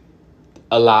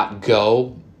a lot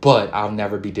go, but I'll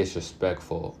never be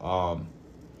disrespectful.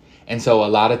 And so a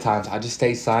lot of times I just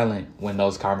stay silent when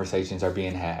those conversations are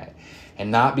being had.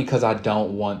 And not because I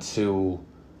don't want to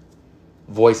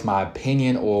voice my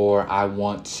opinion or I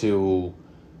want to,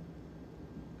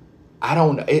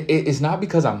 it's not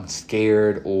because I'm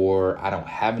scared or I don't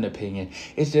have an opinion.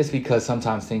 It's just because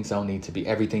sometimes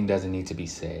everything doesn't need to be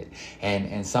said.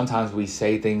 And sometimes we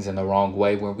say things in the wrong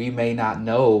way where we may not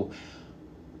know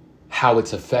how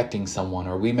it's affecting someone,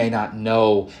 or we may not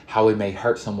know how it may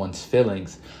hurt someone's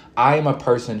feelings. I am a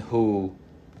person who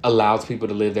allows people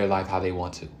to live their life how they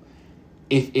want to.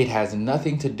 If it has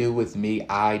nothing to do with me,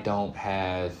 I don't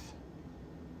have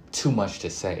too much to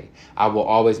say. I will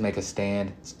always make a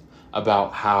stand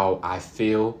about how I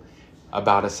feel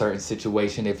about a certain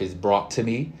situation if it's brought to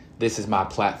me. This is my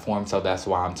platform, so that's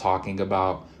why I'm talking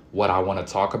about what I want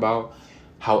to talk about.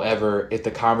 However, if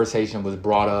the conversation was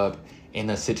brought up in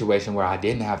a situation where I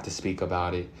didn't have to speak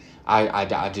about it,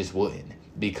 I just wouldn't,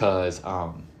 because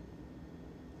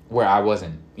where I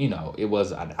wasn't, it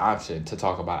was an option to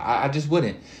talk about it. I just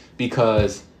wouldn't,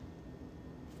 because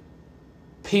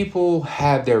people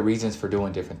have their reasons for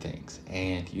doing different things.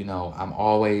 And, I'm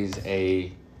always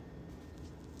a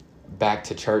back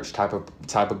to church type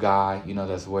of guy.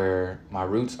 That's where my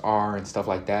roots are and stuff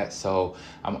like that. So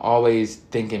I'm always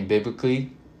thinking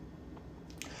biblically.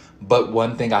 But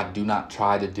one thing I do not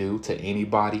try to do to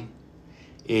anybody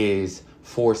is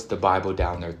force the Bible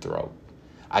down their throat.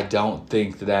 I don't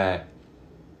think that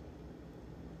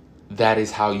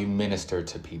is how you minister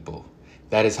to people.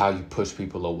 That is how you push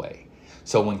people away.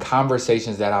 So when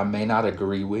conversations that I may not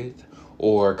agree with,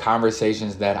 or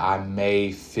conversations that I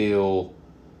may feel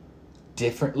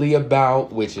differently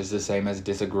about, which is the same as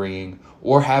disagreeing,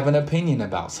 or have an opinion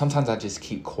about, sometimes I just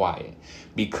keep quiet,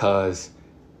 because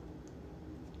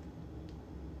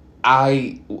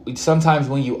sometimes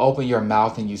when you open your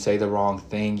mouth and you say the wrong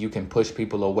thing, you can push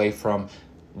people away from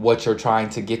what you're trying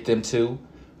to get them to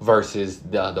versus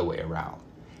the other way around.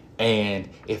 And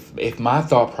if my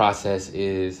thought process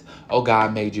is, oh,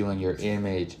 God made you in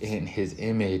his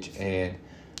image, and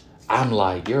I'm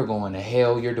like, you're going to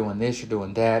hell, you're doing this, you're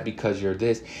doing that because you're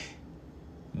this,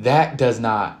 that's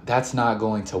not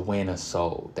going to win a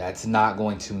soul. That's not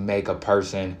going to make a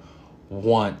person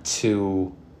want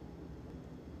to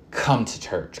come to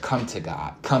church, come to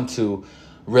God, come to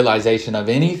realization of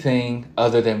anything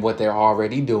other than what they're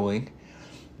already doing,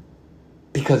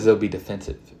 because they'll be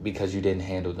defensive because you didn't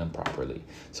handle them properly.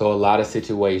 So a lot of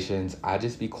situations, I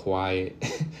just be quiet.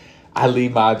 I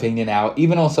leave my opinion out,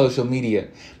 even on social media,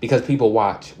 because people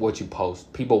watch what you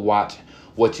post. People watch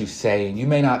what you say. And you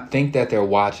may not think that they're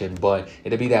watching, but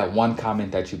it'll be that one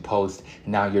comment that you post,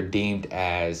 and now you're deemed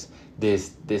as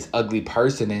this ugly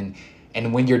person.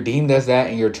 And when you're deemed as that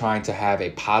and you're trying to have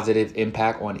a positive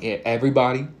impact on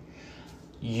everybody,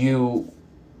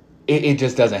 it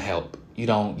just doesn't help.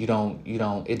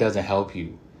 It doesn't help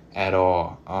you at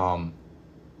all.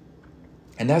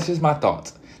 And that's just my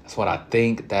thoughts. That's what I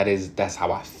think. That's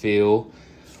how I feel.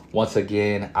 Once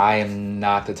again, I am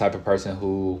not the type of person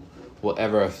who will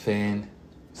ever offend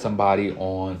somebody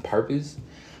on purpose.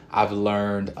 I've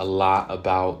learned a lot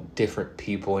about different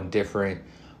people and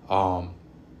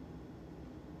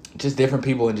just different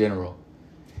people in general.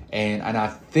 And I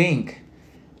think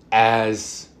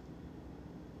as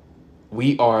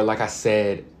we are, like I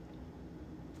said,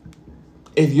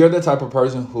 if you're the type of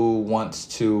person who wants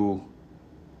to,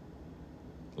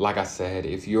 like I said,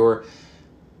 if you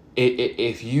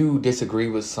disagree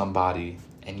with somebody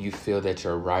and you feel that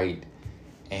you're right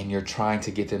and you're trying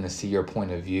to get them to see your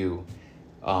point of view,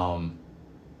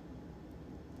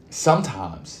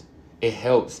 sometimes it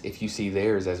helps if you see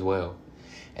theirs as well.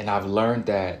 And I've learned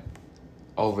that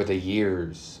over the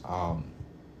years.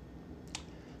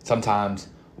 Sometimes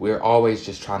we're always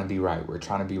just trying to be right. We're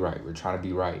trying to be right. We're trying to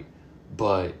be right.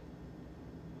 But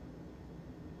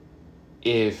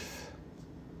if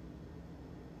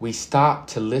we stop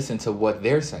to listen to what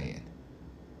they're saying,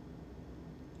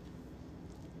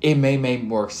 it may make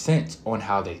more sense on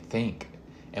how they think.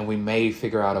 And we may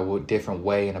figure out a different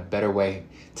way and a better way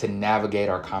to navigate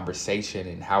our conversation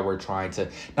and how we're trying to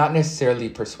not necessarily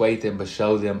persuade them, but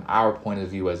show them our point of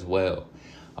view as well.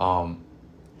 I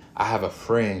have a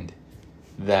friend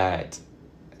that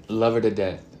love her to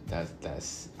death.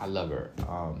 I love her.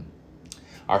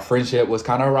 Our friendship was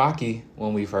kind of rocky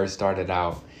when we first started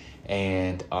out,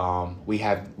 and we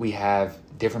have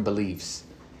different beliefs,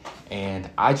 and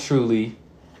I truly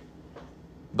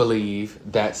believe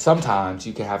that sometimes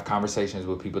you can have conversations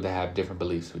with people that have different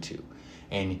beliefs with you,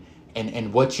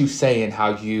 and what you say and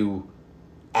how you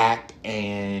act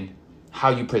and how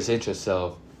you present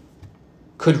yourself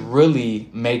could really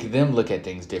make them look at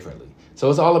things differently. So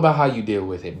it's all about how you deal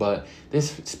with it. But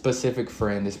this particular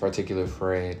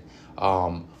friend,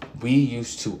 we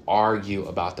used to argue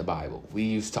about the Bible. We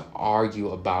used to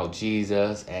argue about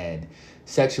Jesus and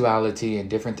sexuality and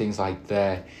different things like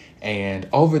that. And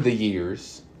over the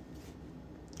years,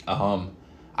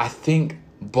 I think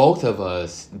both of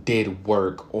us did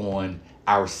work on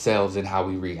ourselves and how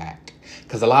we react.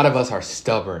 Because a lot of us are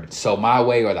stubborn. So my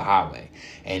way or the highway.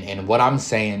 And what I'm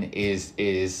saying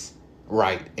is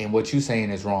right, and what you're saying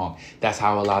is wrong. That's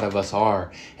how a lot of us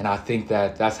are. And I think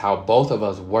that that's how both of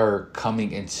us were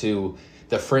coming into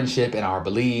the friendship and our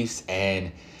beliefs,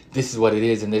 and this is what it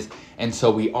is, and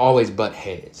so we always butt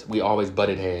heads. We always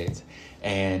butted heads.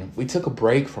 And we took a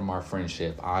break from our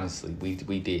friendship. Honestly,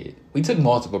 we did. We took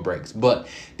multiple breaks, but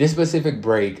this specific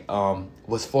break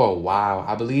was for a while.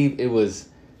 I believe it was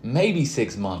maybe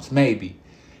 6 months, maybe.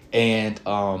 And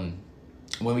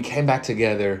when we came back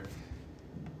together,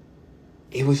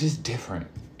 it was just different.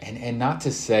 And not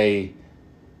to say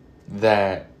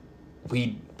that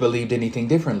we believed anything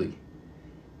differently,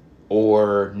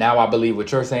 or now I believe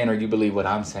what you're saying or you believe what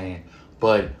I'm saying,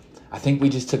 but I think we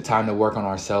just took time to work on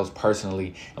ourselves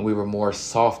personally, and we were more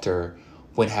softer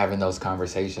when having those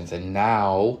conversations. And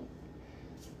now,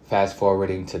 fast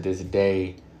forwarding to this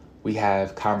day, we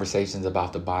have conversations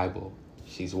about the Bible.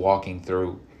 She's walking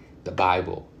through the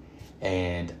Bible,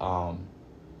 and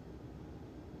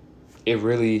it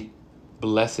really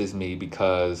blesses me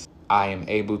because I am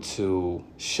able to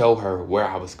show her where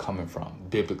I was coming from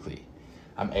biblically.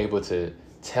 I'm able to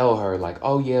tell her, like,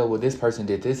 oh yeah, well, this person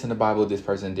did this in the Bible, this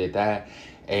person did that.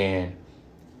 And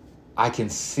I can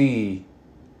see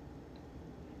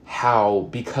how,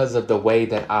 because of the way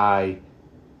that I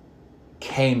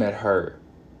came at her,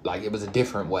 like, it was a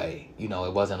different way. You know,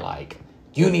 it wasn't like,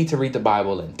 you need to read the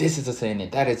Bible and this is a sin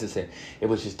and that is a sin. It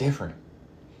was just different.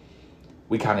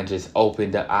 We kind of just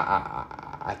opened up.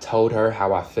 I told her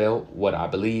how I felt, what I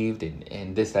believed,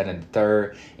 and this, that, and the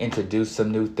third. Introduced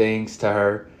some new things to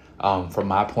her from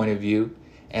my point of view,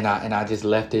 and I just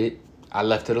left it. I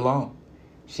left it alone.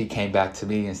 She came back to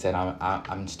me and said,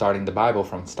 "I'm starting the Bible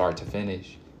from start to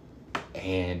finish,"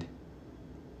 and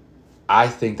I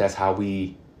think that's how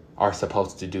we are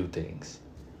supposed to do things.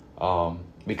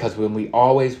 Because when we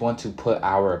always want to put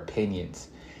our opinions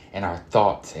and our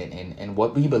thoughts and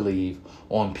what we believe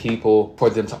on people for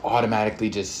them to automatically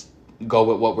just go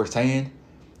with what we're saying,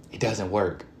 it doesn't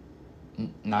work.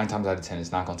 9 times out of 10,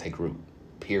 it's not going to take root,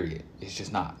 period. It's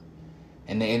just not.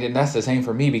 And that's the same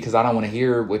for me, because I don't want to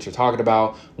hear what you're talking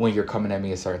about when you're coming at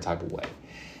me a certain type of way.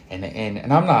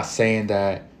 And I'm not saying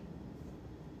that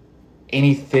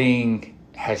anything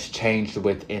has changed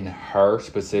within her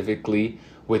specifically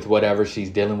with whatever she's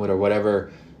dealing with or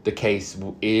whatever the case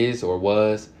is or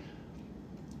was,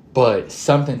 but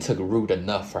something took root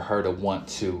enough for her to want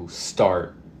to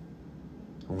start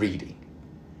reading.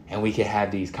 And we can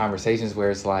have these conversations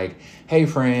where it's like, hey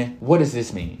friend, what does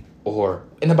this mean? Or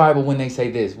in the Bible when they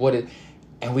say this,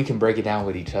 and we can break it down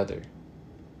with each other.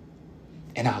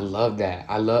 And I love that.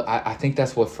 I think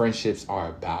that's what friendships are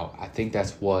about. I think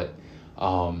that's what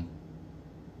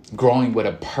growing with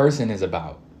a person is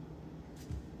about.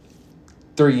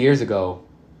 3 years ago,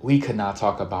 we could not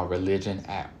talk about religion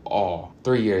at all.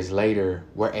 3 years later,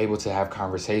 we're able to have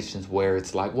conversations where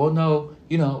it's like, well, no.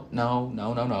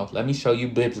 Let me show you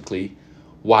biblically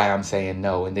why I'm saying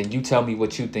no. And then you tell me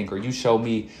what you think, or you show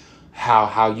me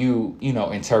how you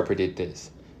interpreted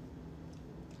this.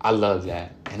 I love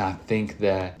that. And I think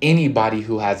that anybody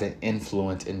who has an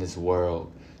influence in this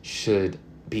world should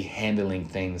be handling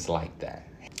things like that.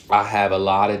 I have a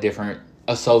lot of different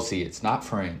associates, not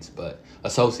friends, but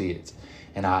associates.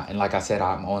 And like I said,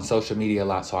 I'm on social media a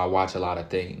lot, so I watch a lot of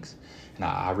things. And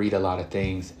I read a lot of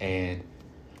things. And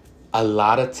a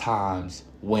lot of times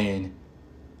when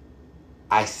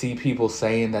I see people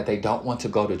saying that they don't want to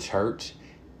go to church,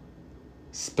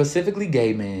 specifically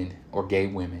gay men or gay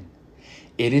women,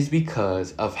 it is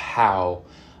because of how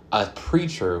a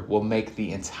preacher will make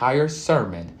the entire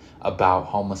sermon about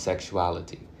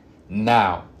homosexuality.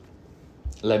 Now,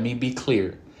 let me be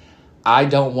clear. I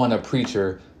don't want a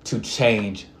preacher to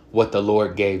change what the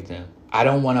Lord gave them. I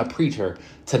don't want a preacher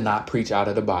to not preach out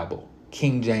of the Bible.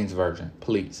 King James Version,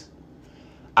 please.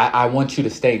 I want you to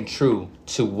stay true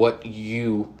to what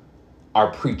you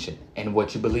are preaching and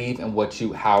what you believe and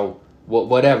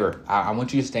whatever. I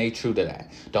want you to stay true to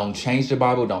that. Don't change the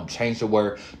Bible. Don't change the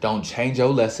word. Don't change your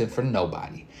lesson for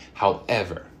nobody.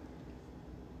 However,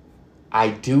 I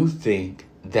do think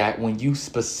that when you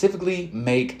specifically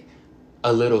make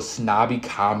a little snobby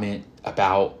comment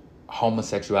about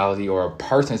homosexuality or a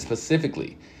person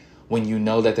specifically, when you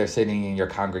know that they're sitting in your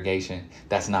congregation,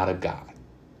 that's not of God.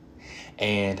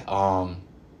 And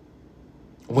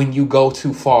when you go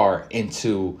too far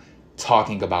into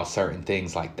talking about certain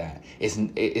things like that,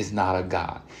 it's not of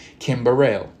God. Kim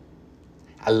Burrell,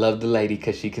 I love the lady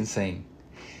because she can sing.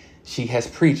 She has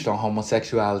preached on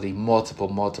homosexuality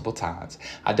multiple times.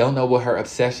 I don't know what her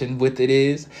obsession with it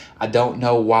is. I don't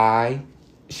know why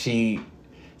she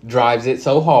drives it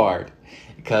so hard,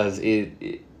 because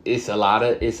it's a lot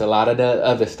of the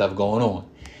other stuff going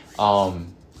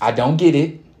on. I don't get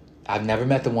it. I've never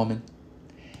met the woman,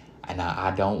 and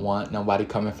I don't want nobody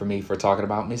coming for me for talking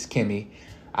about Miss Kimmy.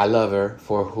 I love her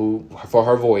for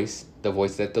her voice, the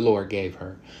voice that the Lord gave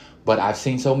her. But I've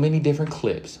seen so many different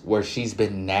clips where she's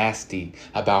been nasty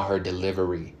about her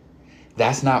delivery.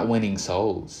 That's not winning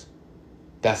souls.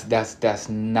 That's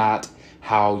not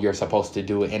how you're supposed to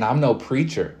do it. And I'm no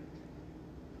preacher,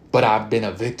 but I've been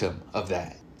a victim of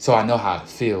that. So I know how it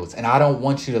feels. And I don't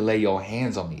want you to lay your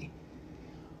hands on me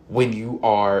when you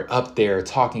are up there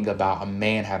talking about a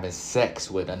man having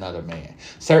sex with another man.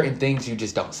 Certain things you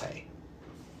just don't say.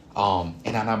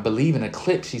 And I believe in a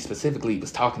clip she specifically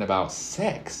was talking about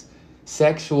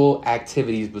sexual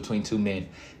activities between two men.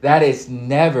 That is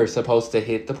never supposed to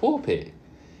hit the pulpit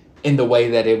in the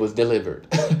way that it was delivered.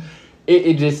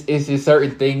 It's just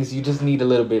certain things you just need a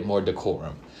little bit more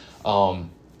decorum.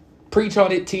 Preach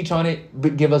on it, teach on it,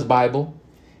 but give us Bible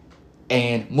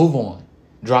and move on.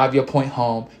 Drive your point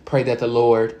home. Pray that the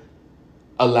Lord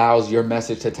allows your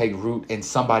message to take root in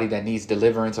somebody that needs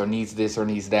deliverance or needs this or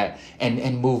needs that,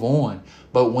 and move on.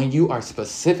 But when you are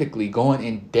specifically going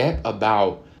in depth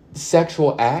about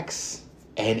sexual acts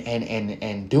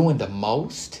and doing the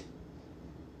most,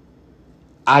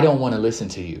 I don't want to listen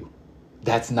to you.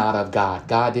 That's not of God.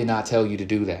 God did not tell you to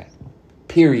do that.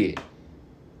 Period.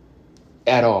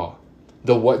 At all.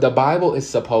 The Bible is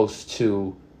supposed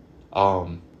to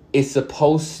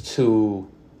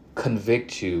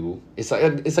convict you. It's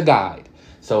a guide.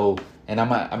 So, and I'm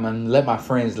gonna let my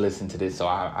friends listen to this, so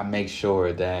I make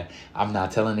sure that I'm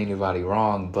not telling anybody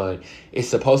wrong. But it's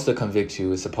supposed to convict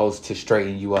you. It's supposed to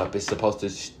straighten you up. It's supposed to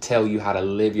tell you how to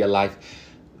live your life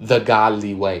the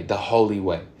godly way, the holy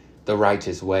way, the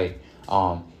righteous way.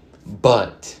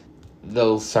 But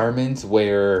those sermons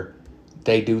where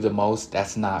they do the most,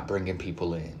 that's not bringing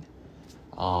people in.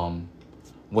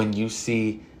 When you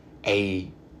see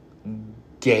a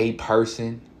gay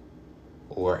person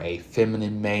or a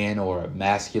feminine man or a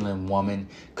masculine woman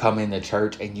come into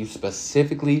church and you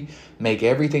specifically make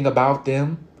everything about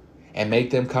them and make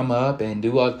them come up and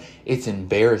do all. It's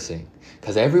embarrassing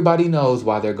because everybody knows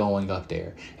why they're going up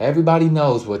there. Everybody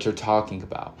knows what you're talking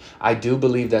about. I do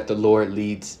believe that the Lord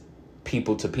leads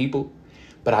people to people,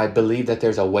 but I believe that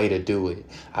there's a way to do it.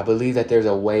 I believe that there's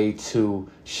a way to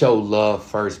show love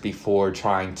first before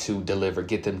trying to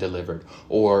get them delivered,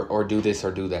 or do this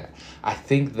or do that. I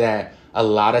think that a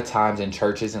lot of times in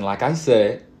churches, and like I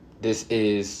said, this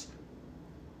is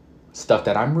stuff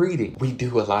that I'm reading, we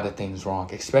do a lot of things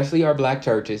wrong, especially our black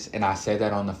churches. And I said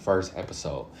that on the first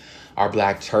episode. Our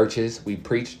black churches, we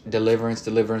preach deliverance,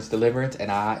 deliverance, deliverance. And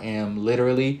I am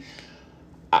literally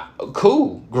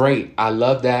cool, great. I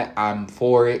love that. I'm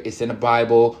for it. It's in the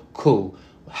Bible. Cool.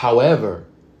 However,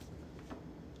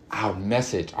 our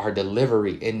message, our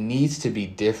delivery, it needs to be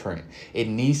different. It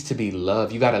needs to be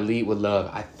love. You got to lead with love.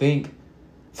 I think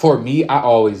for me, I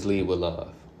always lead with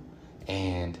love.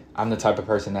 And I'm the type of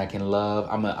person that can love.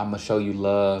 I'm going to show you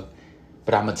love,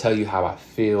 but I'm going to tell you how I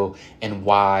feel and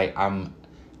why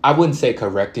I wouldn't say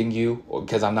correcting you,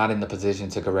 because I'm not in the position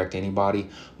to correct anybody,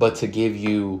 but to give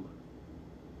you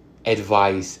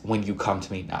advice when you come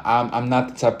to me. Now, I'm not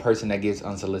the type of person that gives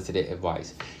unsolicited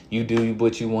advice. You do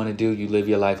what you want to do. You live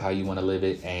your life how you want to live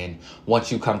it. And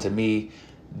once you come to me,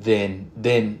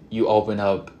 then you open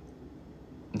up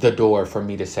the door for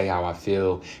me to say how I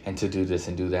feel and to do this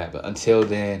and do that. But until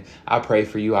then, I pray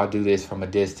for you. I'll do this from a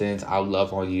distance. I'll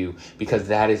love on you, because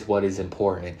that is what is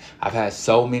important. I've had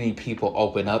so many people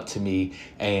open up to me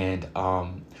and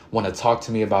want to talk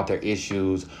to me about their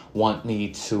issues, want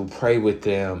me to pray with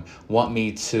them, want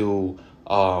me to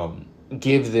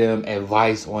give them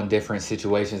advice on different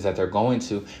situations that they're going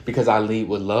to, because I lead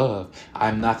with love.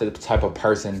 I'm not the type of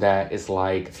person that is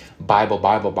like Bible,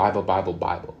 Bible, Bible, Bible,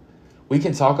 Bible. We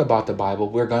can talk about the Bible.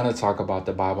 We're going to talk about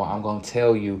the Bible. I'm going to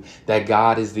tell you that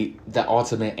God is the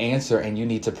ultimate answer, and you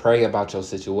need to pray about your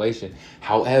situation.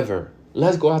 However,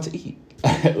 let's go out to eat.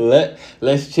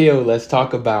 Let's chill. Let's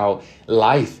talk about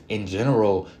life in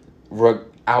general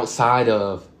outside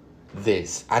of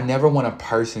this. I never want a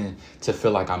person to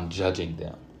feel like I'm judging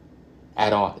them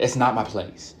at all. It's not my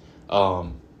place.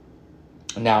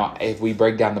 Now, if we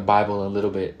break down the Bible a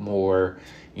little bit more,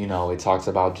 it talks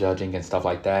about judging and stuff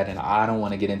like that. And I don't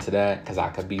want to get into that because I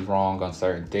could be wrong on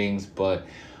certain things. But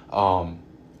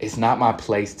it's not my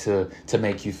place to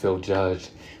make you feel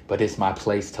judged. But it's my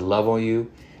place to love on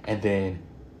you and then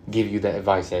give you the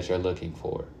advice that you're looking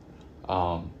for.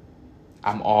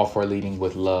 I'm all for leading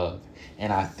with love.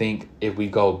 And I think if we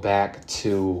go back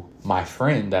to my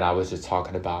friend that I was just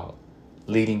talking about,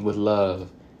 leading with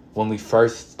love, when we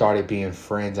first started being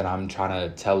friends and I'm trying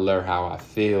to tell her how I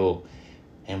feel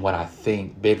and what I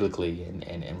think biblically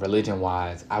and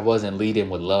religion-wise, I wasn't leading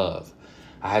with love.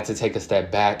 I had to take a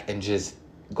step back and just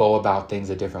go about things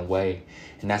a different way.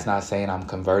 And that's not saying I'm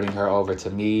converting her over to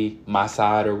me, my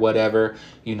side, or whatever,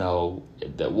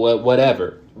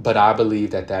 whatever. But I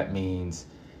believe that means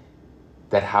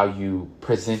that how you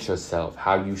present yourself,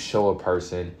 how you show a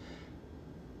person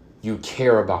you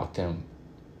care about them,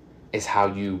 is how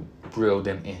you reel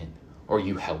them in or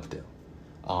you help them.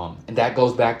 And that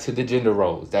goes back to the gender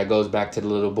roles. That goes back to the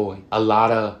little boy. A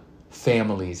lot of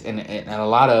families and a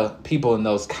lot of people in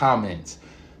those comments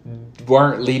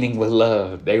weren't leading with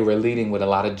love. They were leading with a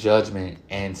lot of judgment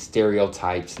and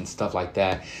stereotypes and stuff like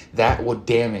that. That will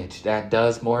damage. That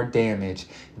does more damage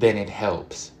than it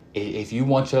helps. If you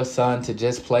want your son to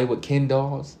just play with Ken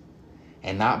dolls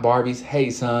and not Barbies, hey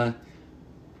son,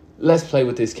 let's play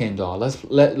with this Ken doll. Let's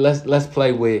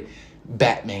play with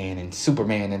Batman and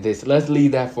Superman and this. Let's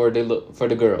leave that for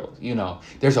the girls.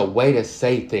 There's a way to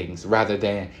say things rather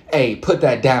than, hey, put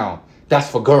that down. That's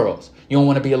for girls. You don't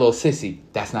want to be a little sissy.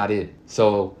 That's not it.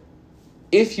 So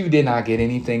if you did not get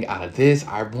anything out of this,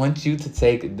 I want you to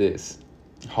take this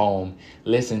home,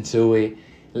 listen to it,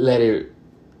 let it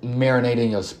marinate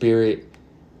in your spirit.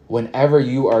 Whenever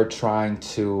you are trying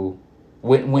to,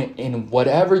 when in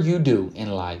whatever you do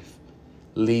in life,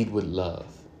 lead with love.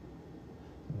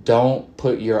 Don't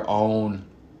put your own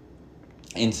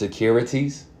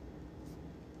insecurities,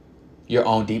 your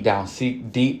own deep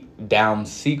down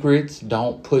secrets.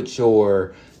 Don't put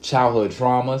your childhood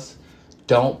traumas.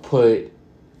 Don't put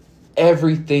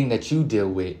everything that you deal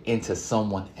with into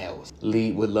someone else.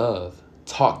 Lead with love.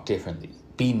 Talk differently.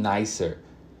 Be nicer.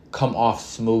 Come off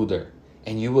smoother,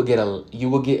 and you will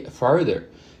get further.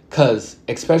 Cause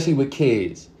especially with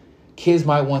kids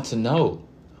might want to know,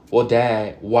 well,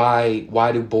 Dad,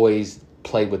 why do boys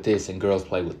play with this and girls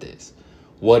play with this?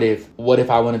 What if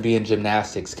I want to be in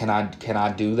gymnastics? Can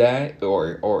I do that?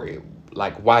 Or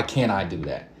like, why can't I do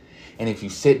that? And if you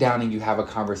sit down and you have a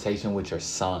conversation with your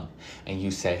son and you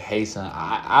say, hey, son,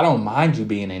 I don't mind you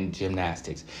being in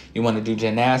gymnastics. You want to do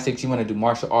gymnastics? You want to do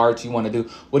martial arts? You want to do,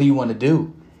 what do you want to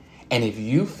do? And if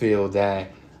you feel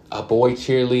that a boy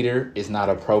cheerleader is not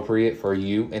appropriate for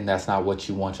you and that's not what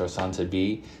you want your son to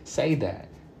be, say that.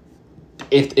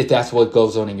 If that's what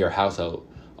goes on in your household.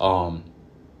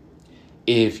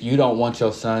 If you don't want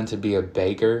your son to be a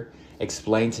baker,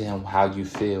 explain to him how you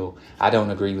feel. I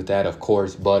don't agree with that, of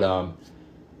course, but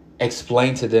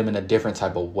explain to them in a different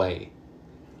type of way.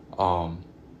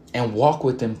 And walk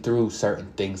with them through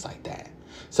certain things like that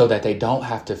so that they don't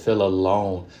have to feel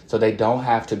alone, so they don't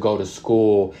have to go to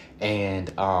school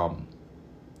and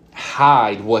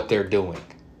hide what they're doing.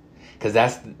 Because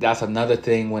that's another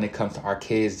thing when it comes to our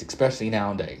kids, especially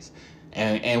nowadays.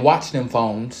 And watch them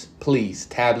phones, please.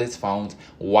 Tablets, phones,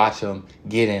 watch them,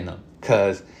 get in them.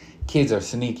 Because kids are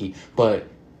sneaky. But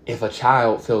if a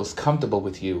child feels comfortable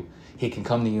with you, he can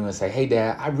come to you and say, hey,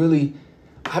 Dad, I've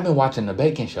been watching the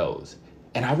baking shows.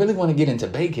 And I really want to get into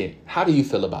baking. How do you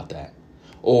feel about that?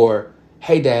 Or,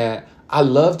 hey, Dad, I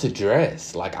love to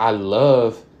dress. Like, I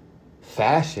love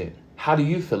fashion. How do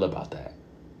you feel about that?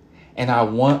 And I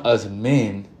want us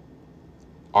men,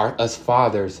 us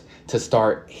fathers, to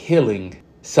start healing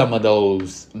some of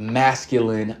those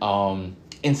masculine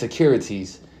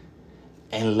insecurities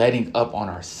and letting up on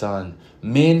our son.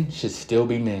 Men should still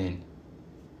be men.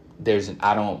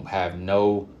 I don't have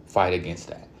no fight against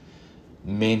that.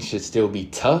 Men should still be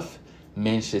tough.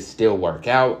 Men should still work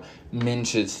out. Men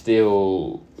should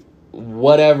still,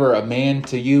 whatever a man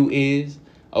to you is,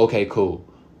 okay, cool.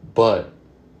 But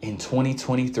in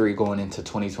 2023 going into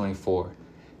 2024,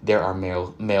 there are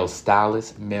male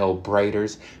stylists, male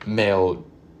braiders, male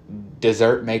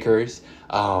dessert makers,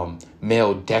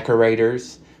 male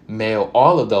decorators, male,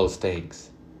 all of those things.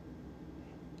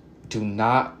 Do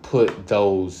not put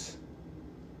those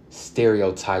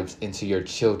stereotypes into your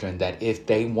children that if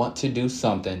they want to do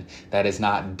something that is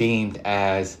not deemed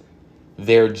as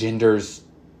their gender's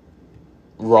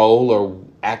role or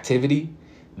activity,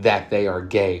 that they are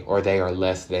gay or they are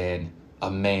less than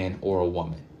a man or a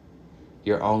woman.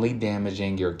 You're only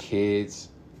damaging your kids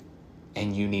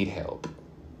and you need help.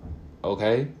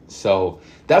 Okay? So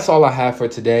that's all I have for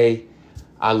today.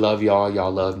 I love y'all.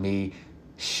 Y'all love me.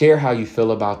 Share how you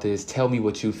feel about this. Tell me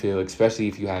what you feel, especially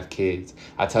if you have kids.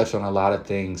 I touched on a lot of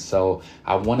things, so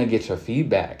I want to get your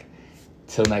feedback.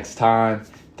 Till next time,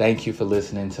 thank you for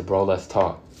listening to Bro Let's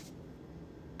Talk.